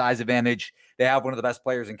has a size advantage, they have one of the best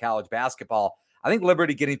players in college basketball. I think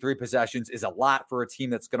Liberty getting 3 possessions is a lot for a team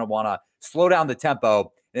that's going to want to slow down the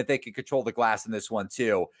tempo. And if they can control the glass in this one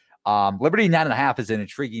too, Liberty 9.5 is an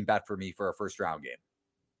intriguing bet for me for a first round game.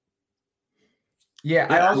 Yeah,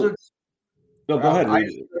 I also go ahead. I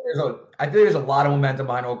think there's a lot of momentum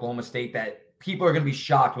behind Oklahoma State that people are going to be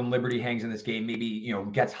shocked when Liberty hangs in this game. Maybe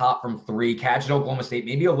gets hot from 3, catches Oklahoma State,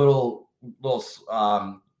 maybe a little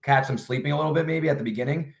catch them sleeping a little bit maybe at the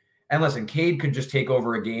beginning. And listen, Cade could just take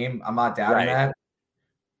over a game. I'm not doubting that.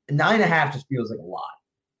 9.5 just feels like a lot.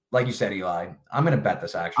 Like you said, Eli, I'm going to bet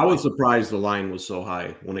this actually. I was surprised the line was so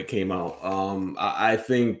high when it came out. I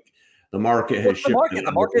think The market has shifted.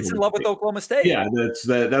 The market's in love with Oklahoma State. Yeah,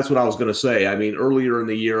 that's what I was going to say. I mean, earlier in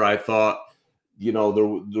the year, I thought, there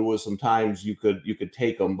was some times you could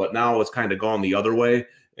take them, but now it's kind of gone the other way.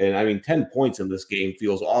 And I mean, 10 points in this game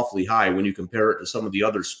feels awfully high when you compare it to some of the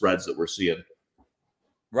other spreads that we're seeing.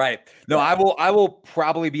 Right. No, I will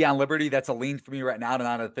probably be on Liberty. That's a lean for me right now,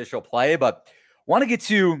 not an official play, but want to get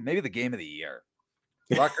to maybe the game of the year.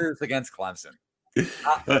 Rutgers against Clemson.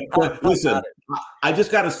 Listen, I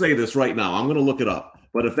just got to say this right now. I'm going to look it up.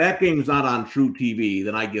 But if that game's not on True TV,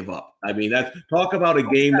 then I give up. I mean, talk about a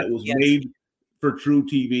game that was made for True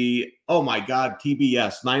TV. Oh my God,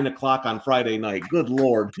 TBS, 9:00 on Friday night. Good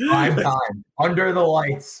Lord. Prime time. Under the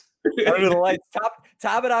lights. Under the lights.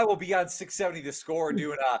 Tom and I will be on 670 The Score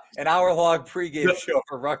doing an hour-long pregame show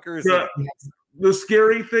for Rutgers. The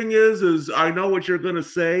scary thing is I know what you're going to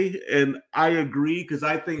say, and I agree because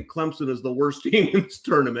I think Clemson is the worst team in this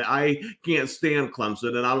tournament. I can't stand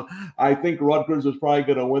Clemson, and I think Rutgers is probably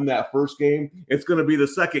going to win that first game. It's going to be the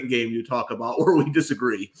second game you talk about where we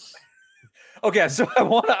disagree. Okay, so I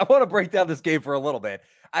want to break down this game for a little bit.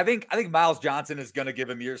 I think Miles Johnson is going to give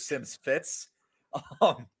Amir Sims fits.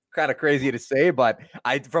 Kind of crazy to say, but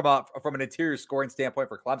from an interior scoring standpoint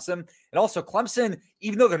for Clemson, and also Clemson,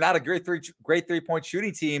 even though they're not a great 3-point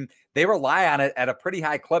shooting team, they rely on it at a pretty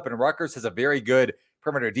high clip, and Rutgers has a very good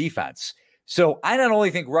perimeter defense. So I not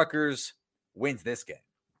only think Rutgers wins this game,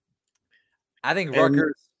 I think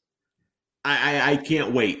Rutgers. I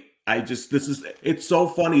can't wait. It's so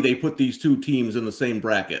funny they put these two teams in the same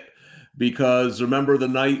bracket. Because remember the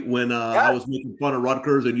night when I was making fun of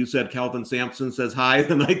Rutgers and you said Calvin Sampson says hi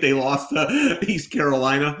the night they lost to East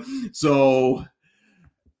Carolina. So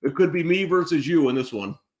it could be me versus you in this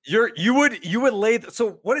one. You would lay.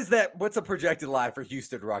 So what is that? What's a projected line for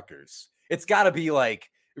Houston Rutgers? It's got to be like,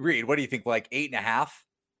 Reed, what do you think? Like 8.5?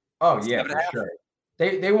 Oh yeah, for sure.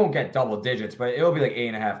 They won't get double digits, but it'll be like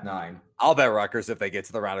 8.5, 9. I'll bet Rutgers if they get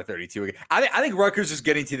to the round of 32 again. I think Rutgers is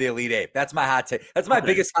getting to the Elite Eight. That's my hot take. That's my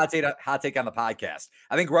biggest hot take on the podcast.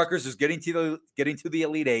 I think Rutgers is getting to the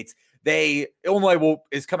Elite Eight. Illinois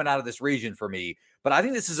is coming out of this region for me, but I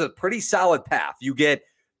think this is a pretty solid path. You get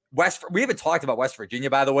we haven't talked about West Virginia,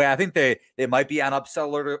 by the way. I think they might be on upset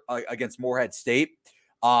alert against Morehead State.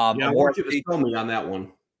 I want you to sell me on that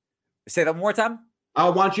one. Say that one more time. I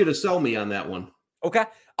want you to sell me on that one. Okay.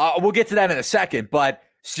 We'll get to that in a second, but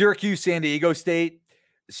Syracuse, San Diego State,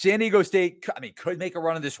 I mean, could make a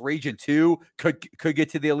run in this region too. Could get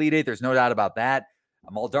to the Elite Eight. There's no doubt about that.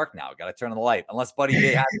 I'm all dark now. Got to turn on the light, unless Buddy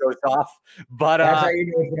Day has goes off. But that's how you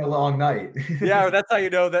know it's been a long night. Yeah, that's how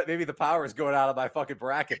you know that maybe the power is going out of my fucking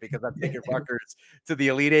bracket because I'm taking Rutgers to the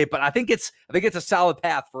Elite Eight. But I think it's a solid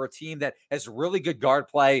path for a team that has really good guard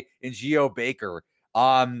play in Geo Baker.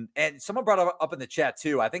 And someone brought up in the chat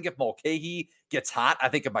too. I think if Mulcahy gets hot, I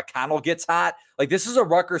think if McConnell gets hot, like this is a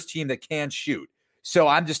Rutgers team that can shoot. So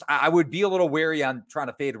I would be a little wary on trying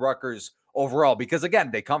to fade Rutgers overall because again,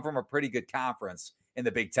 they come from a pretty good conference in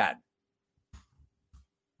the Big Ten.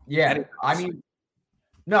 Yeah, I mean,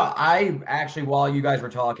 no, I actually, while you guys were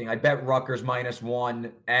talking, I bet Rutgers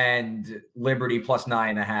 -1 and Liberty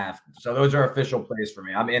 +9.5. So those are official plays for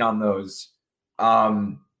me. I'm in on those.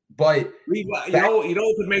 But you know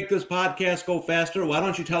what could make this podcast go faster? Why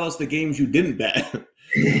don't you tell us the games you didn't bet?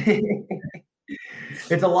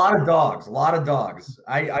 It's a lot of dogs.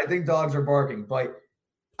 I think dogs are barking, but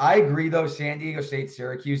I agree though. San Diego State,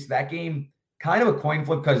 Syracuse, that game kind of a coin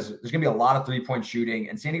flip because there's gonna be a lot of 3-point shooting,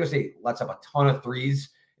 and San Diego State lets up a ton of threes.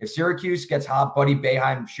 If Syracuse gets hot, Buddy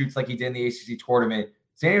Boeheim shoots like he did in the ACC tournament,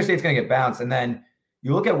 San Diego State's gonna get bounced. And then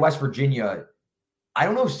you look at West Virginia. I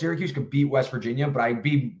don't know if Syracuse could beat West Virginia, but I'd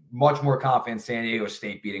be much more confident San Diego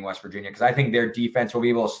State beating West Virginia because I think their defense will be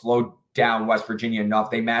able to slow down West Virginia enough.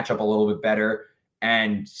 They match up a little bit better.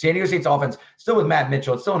 And San Diego State's offense, still with Matt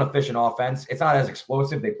Mitchell, it's still an efficient offense. It's not as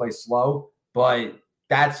explosive. They play slow, but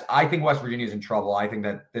I think West Virginia's in trouble. I think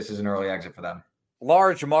that this is an early exit for them.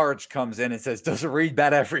 Large March comes in and says, does Reed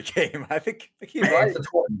bet every game? I think he's right.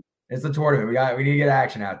 It's the tournament. We need to get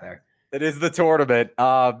action out there. It is the tournament,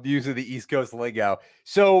 using the East Coast lingo.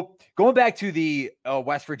 So going back to the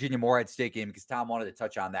West Virginia Morehead State game, because Tom wanted to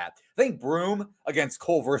touch on that. I think Broome against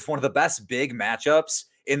Culver is one of the best big matchups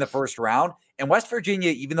in the first round. And West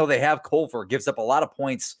Virginia, even though they have Culver, gives up a lot of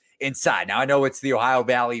points inside. Now, I know it's the Ohio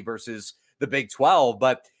Valley versus the Big 12,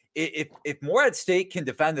 but if Morehead State can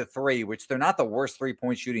defend the three, which they're not the worst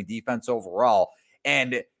 3-point shooting defense overall,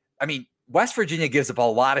 and I mean, West Virginia gives up a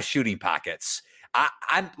lot of shooting pockets.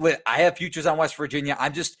 I have futures on West Virginia.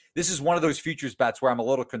 This is one of those futures bets where I'm a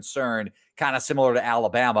little concerned, kind of similar to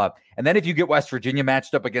Alabama. And then if you get West Virginia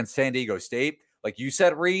matched up against San Diego State, like you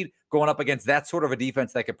said, Reed, going up against that sort of a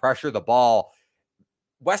defense that can pressure the ball.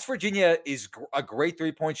 West Virginia is a great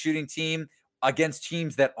three-point shooting team against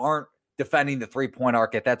teams that aren't defending the three-point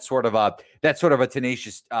arc at that sort of a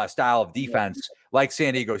tenacious style of defense like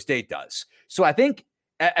San Diego State does. So I think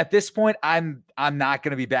at this point, I'm not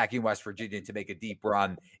going to be backing West Virginia to make a deep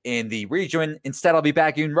run in the region. Instead, I'll be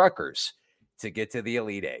backing Rutgers to get to the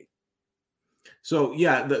Elite Eight. So,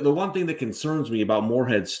 yeah, the one thing that concerns me about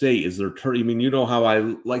Morehead State is their turn. I mean, you know how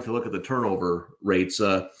I like to look at the turnover rates,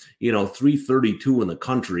 332 in the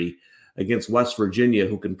country against West Virginia,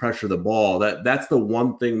 who can pressure the ball. That's the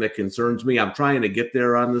one thing that concerns me. I'm trying to get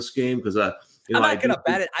there on this game because I'm not going to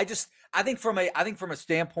bet it. I think from a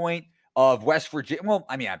standpoint of West Virginia, well,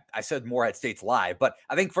 I mean, I said Morehead State's live, but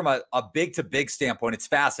I think from a big to big standpoint, it's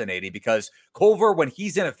fascinating because Culver, when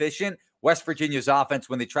he's inefficient, West Virginia's offense,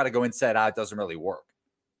 when they try to go inside out, doesn't really work.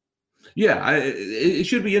 Yeah, it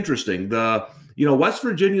should be interesting. West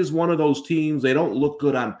Virginia is one of those teams. They don't look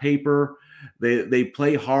good on paper. They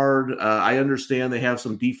play hard. I understand they have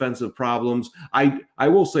some defensive problems. I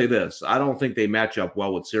will say this: I don't think they match up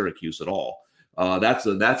well with Syracuse at all. That's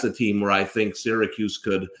a team where I think Syracuse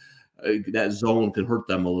could that zone could hurt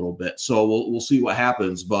them a little bit. So we'll see what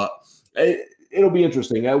happens, but it'll be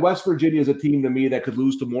interesting. West Virginia is a team to me that could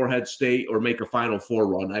lose to Morehead State or make a Final Four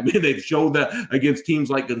run. I mean, they've showed that against teams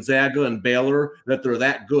like Gonzaga and Baylor that they're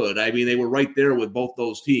that good. I mean, they were right there with both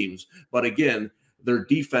those teams. But again, their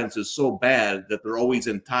defense is so bad that they're always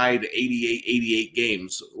in tied 88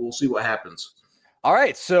 games. We'll see what happens. All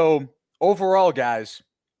right. So overall, guys,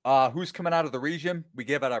 who's coming out of the region? We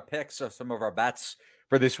gave out our picks of some of our bets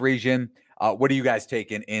for this region. What are you guys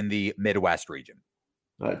taking in the Midwest region?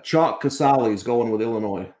 Chalk Casale is going with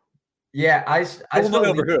Illinois. Yeah, I Illinois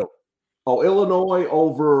over who? Oh, Illinois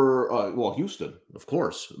over Houston, of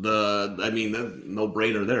course. No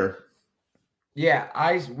brainer there. Yeah,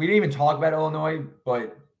 we didn't even talk about Illinois,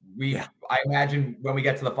 but I imagine when we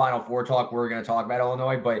get to the Final Four talk, we're going to talk about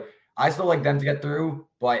Illinois. But I still like them to get through.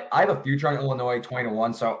 But I have a future on Illinois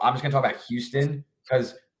 20-1, so I'm just going to talk about Houston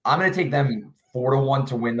because I'm going to take them 4-1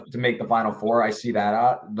 to win to make the Final Four. I see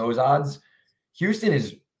those odds. Houston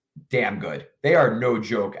is damn good. They are no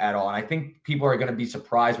joke at all. And I think people are going to be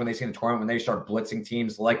surprised when they see the tournament, when they start blitzing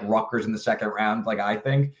teams like Rutgers in the second round, like I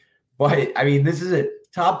think. But, I mean, this is a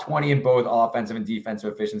top 20 in both offensive and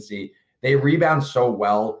defensive efficiency. They rebound so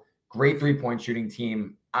well. Great three-point shooting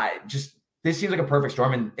team. This seems like a perfect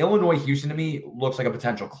storm. And Illinois-Houston to me looks like a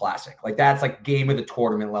potential classic. Like that's like game of the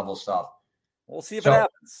tournament level stuff. We'll see if it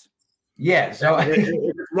happens. Yeah, so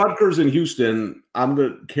Rutgers and Houston, I'm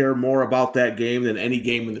going to care more about that game than any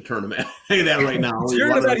game in the tournament. I'll tell you that right now. So you're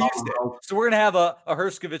going to bet Houston. So we're going to have a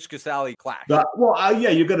Herskovich-Casale clash.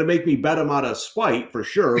 You're going to make me bet them out of spite for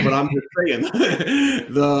sure, but I'm just saying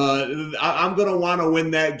I'm going to want to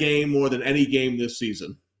win that game more than any game this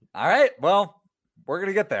season. All right, well, we're going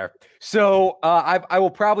to get there. So I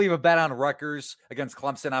will probably have a bet on Rutgers against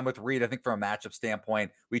Clemson. I'm with Reed. I think from a matchup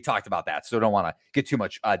standpoint, we talked about that, so don't want to get too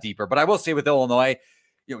much deeper. But I will say with Illinois,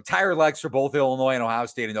 tired legs for both Illinois and Ohio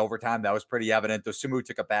State in overtime. That was pretty evident. Dosunmu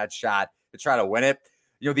took a bad shot to try to win it.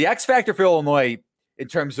 The X factor for Illinois in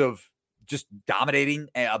terms of just dominating,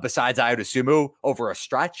 besides Dosunmu over a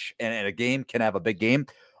stretch and a game can have a big game.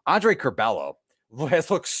 Andre Curbelo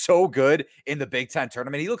has looked so good in the Big Ten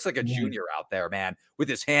tournament. He looks like a junior out there, man, with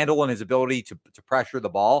his handle and his ability to pressure the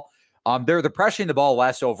ball. They're pressuring the ball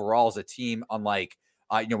less overall as a team, unlike,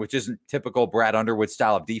 which isn't typical Brad Underwood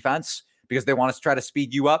style of defense, because they want to try to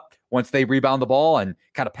speed you up once they rebound the ball and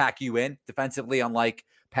kind of pack you in defensively, unlike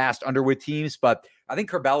past Underwood teams. But I think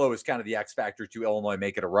Curbelo is kind of the X factor to Illinois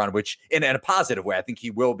making a run, which in a positive way, I think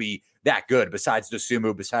he will be that good besides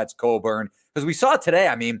Dosunmu, besides Coburn. Because we saw today,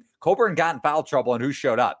 I mean, Coburn got in foul trouble and who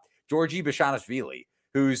showed up? Georgi Bashanovili,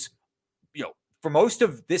 who's, for most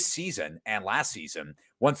of this season and last season,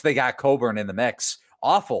 once they got Coburn in the mix,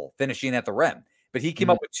 awful finishing at the rim. But he came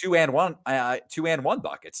up with two and one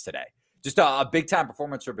buckets today. Just a big time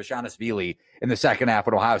performance for Bashanovili in the second half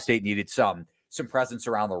when Ohio State needed some presence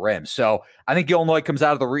around the rim. So I think Illinois comes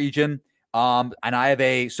out of the region. And I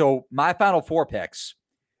have so my Final Four picks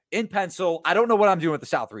in pencil. I don't know what I'm doing with the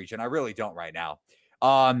South region. I really don't right now.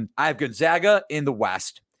 I have Gonzaga in the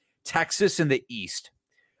West, Texas in the East.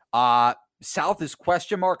 South is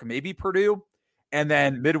question mark, maybe Purdue. And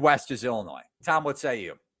then Midwest is Illinois. Tom, what say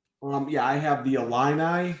you? I have the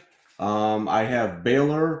Illini. I have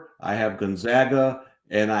Baylor. I have Gonzaga.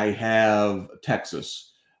 And I have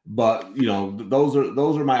Texas. But, those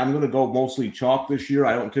are I'm going to go mostly chalk this year.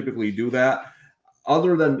 I don't typically do that.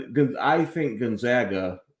 Other than, I think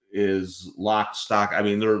Gonzaga is lock stock. I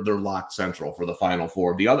mean, they're locked central for the Final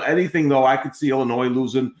Four. Anything though, I could see Illinois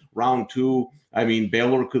losing round 2. I mean,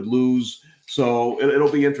 Baylor could lose, so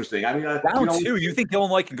it'll be interesting. I mean, round 2. You think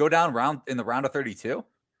Illinois can go down in the round of 32?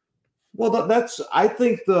 Well, I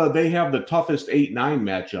think they have the toughest 8-9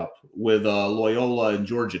 matchup with Loyola and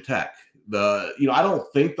Georgia Tech. I don't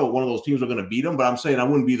think that one of those teams are going to beat them, but I'm saying I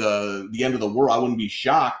wouldn't be the end of the world. I wouldn't be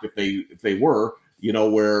shocked if they were.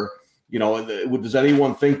 Does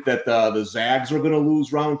anyone think that the Zags are going to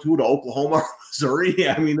lose round 2 to Oklahoma or Missouri?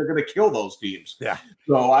 I mean, they're going to kill those teams. Yeah.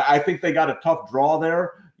 So I think they got a tough draw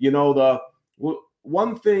there.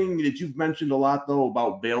 One thing that you've mentioned a lot, though,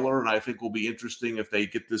 about Baylor, and I think will be interesting if they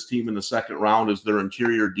get this team in the second round, is their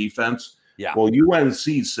interior defense. Yeah. Well,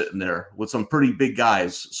 UNC's sitting there with some pretty big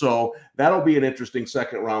guys. So that'll be an interesting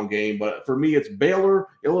second round game. But for me, it's Baylor,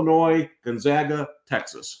 Illinois, Gonzaga,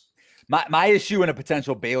 Texas. My issue in a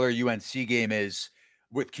potential Baylor-UNC game is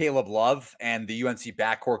with Caleb Love and the UNC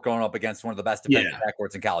backcourt going up against one of the best defensive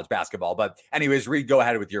backcourts in college basketball. But anyways, Reed, go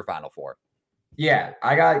ahead with your Final Four. Yeah,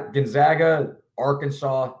 I got Gonzaga,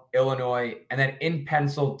 Arkansas, Illinois, and then in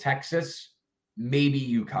pencil, Texas, maybe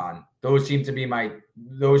UConn. Those seem to be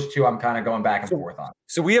those two I'm kind of going back and forth on.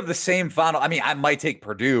 So we have the same final. I mean, I might take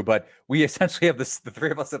Purdue, but we essentially have the three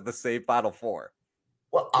of us have the same Final Four.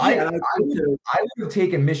 Well, I would have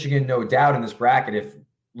taken Michigan, no doubt, in this bracket if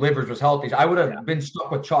Livers was healthy. I would have been stuck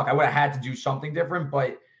with chalk. I would have had to do something different.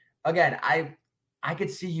 But again, I could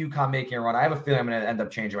see UConn making a run. I have a feeling I'm going to end up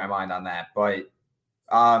changing my mind on that. But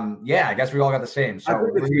I guess we all got the same. So I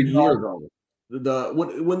think it's the year, though.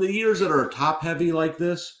 When the years that are top heavy like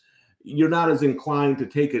this, you're not as inclined to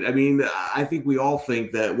take it. I mean, I think we all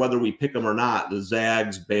think that whether we pick them or not, the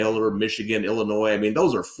Zags, Baylor, Michigan, Illinois, I mean,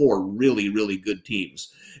 those are 4 really, really good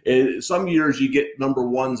teams. Some years you get number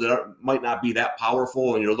ones that might not be that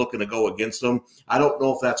powerful and you're looking to go against them. I don't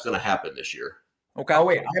know if that's going to happen this year. Okay. Oh,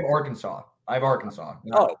 wait, I have Arkansas.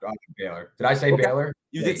 Not Baylor. Did I say Baylor?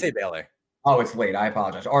 You did say Baylor. Oh, it's late. I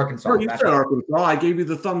apologize. Arkansas. No, you said Arkansas. I gave you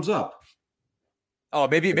the thumbs up. Oh,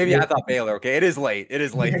 maybe I thought Baylor. Okay, it is late. It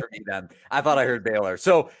is late for me then. I thought I heard Baylor.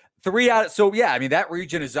 So I mean that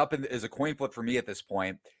region is up is a coin flip for me at this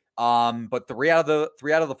point. But 3 out of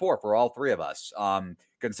the 4 for all 3 of us.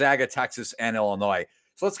 Gonzaga, Texas, and Illinois.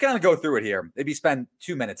 So let's kind of go through it here. Maybe spend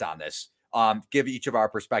 2 minutes on this. Give each of our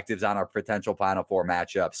perspectives on our potential Final Four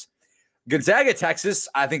matchups. Gonzaga, Texas,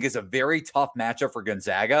 I think is a very tough matchup for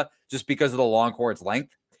Gonzaga just because of the long court's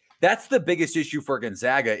length. That's the biggest issue for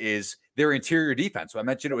Gonzaga is their interior defense. So I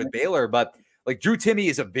mentioned it with Baylor, but like Drew Timme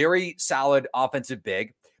is a very solid offensive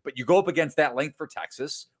big, but you go up against that length for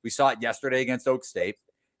Texas. We saw it yesterday against Oak State.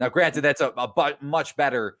 Now, granted, that's a much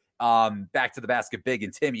better back to the basket big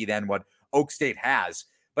in Timme than what Oak State has.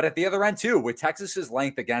 But at the other end, too, with Texas's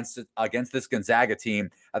length against this Gonzaga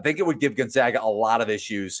team, I think it would give Gonzaga a lot of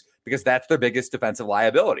issues because that's their biggest defensive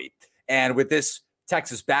liability. And with this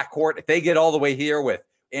Texas backcourt, if they get all the way here with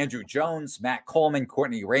Andrew Jones, Matt Coleman,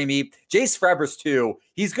 Courtney Ramey, Jace Frebers, too,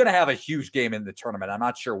 he's going to have a huge game in the tournament. I'm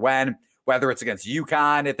not sure when, whether it's against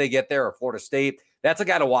UConn if they get there or Florida State. That's a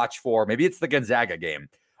guy to watch for. Maybe it's the Gonzaga game.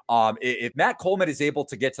 If Matt Coleman is able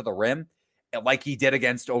to get to the rim like he did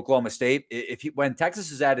against Oklahoma State, when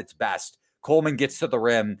Texas is at its best, Coleman gets to the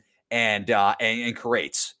rim and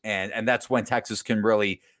creates, and that's when Texas can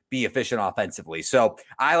really be efficient offensively. So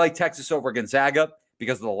I like Texas over Gonzaga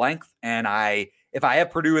because of the length, and if I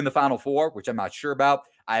have Purdue in the Final Four, which I'm not sure about,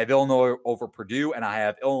 I have Illinois over Purdue, and I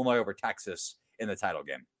have Illinois over Texas in the title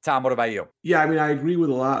game. Tom, what about you? Yeah, I mean, I agree with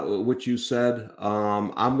a lot of what you said.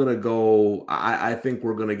 I'm going to go – I think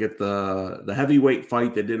we're going to get the heavyweight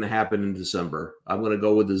fight that didn't happen in December. I'm going to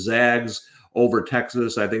go with the Zags over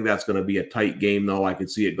Texas. I think that's going to be a tight game, though. I could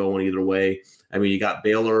see it going either way. I mean, you got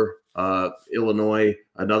Baylor, Illinois,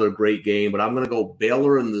 another great game. But I'm going to go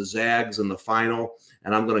Baylor and the Zags in the final.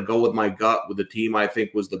 And I'm going to go with my gut with the team I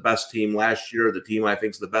think was the best team last year, the team I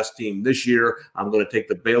think is the best team this year. I'm going to take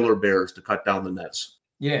the Baylor Bears to cut down the nets.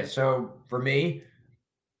 Yeah, so for me,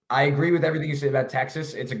 I agree with everything you said about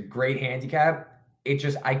Texas. It's a great handicap. It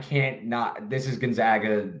just, I can't not, this is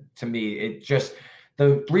Gonzaga to me. It just,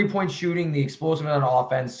 the three-point shooting, the explosiveness on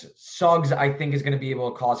offense, Suggs, I think, is going to be able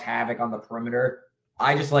to cause havoc on the perimeter.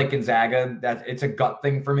 I just like Gonzaga. It's a gut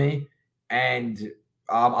thing for me. And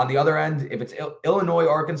on the other end, if it's Illinois,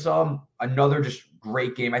 Arkansas, another just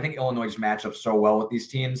great game. I think Illinois just match up so well with these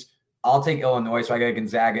teams. I'll take Illinois, so I get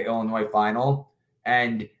Gonzaga, Illinois final.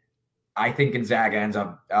 And I think Gonzaga ends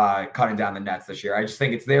up cutting down the nets this year. I just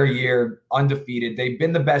think it's their year, undefeated. They've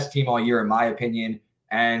been the best team all year, in my opinion.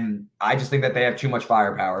 And I just think that they have too much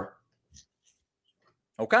firepower.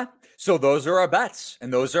 Okay. So those are our bets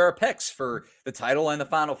and those are our picks for the title and the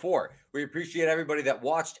Final Four. We appreciate everybody that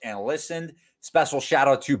watched and listened. Special shout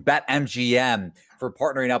out to BetMGM for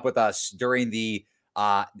partnering up with us during the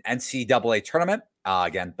NCAA tournament.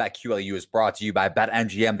 Again, BetQLU is brought to you by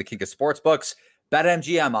BetMGM, the king of sportsbooks.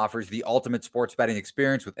 BetMGM offers the ultimate sports betting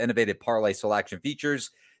experience with innovative parlay selection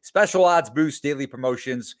features, special odds boosts, daily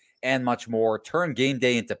promotions, and much more. Turn game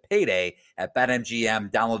day into payday at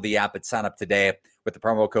BetMGM. Download the app and sign up today with the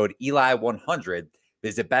promo code Eli100.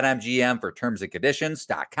 Visit BetMGM for terms and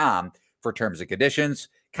conditions.com for terms and conditions.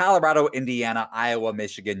 Colorado, Indiana, Iowa,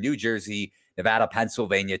 Michigan, New Jersey, Nevada,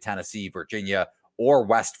 Pennsylvania, Tennessee, Virginia, or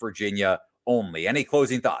West Virginia only. Any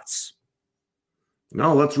closing thoughts?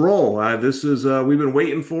 No, let's roll. This is we've been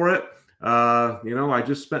waiting for it. I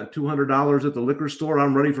just spent $200 at the liquor store.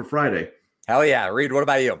 I'm ready for Friday. Hell yeah. Reed, what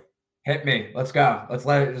about you? Hit me. Let's go. Let's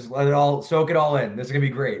let it all soak it all in. This is gonna be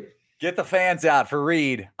great. Get the fans out for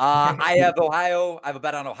Reed. I have Ohio. I have a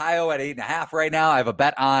bet on Ohio at 8.5 right now. I have a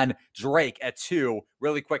bet on Drake at 2.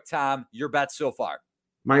 Really quick, Tom, your bets so far.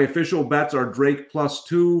 My official bets are Drake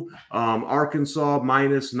 +2, Arkansas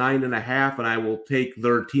 -9.5, and I will take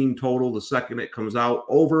their team total the second it comes out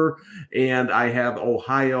over. And I have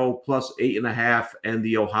Ohio +8.5 and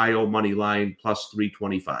the Ohio money line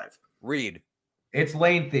 +325. Reed. It's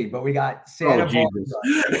lengthy, but we got Santa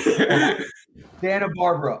Barbara, Santa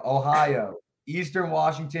Barbara, Ohio, Eastern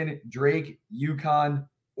Washington, Drake, UConn,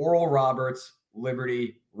 Oral Roberts,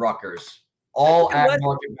 Liberty, Rutgers. All at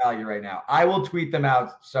market value right now. I will tweet them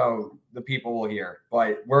out so the people will hear,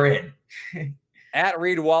 but we're in. At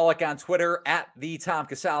Reed Wallach on Twitter, at the Tom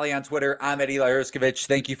Casale on Twitter. I'm at Eli Erskovich.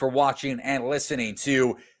 Thank you for watching and listening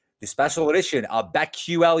to the special edition of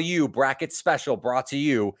BetQLU Bracket Special brought to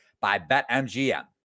you by BetMGM.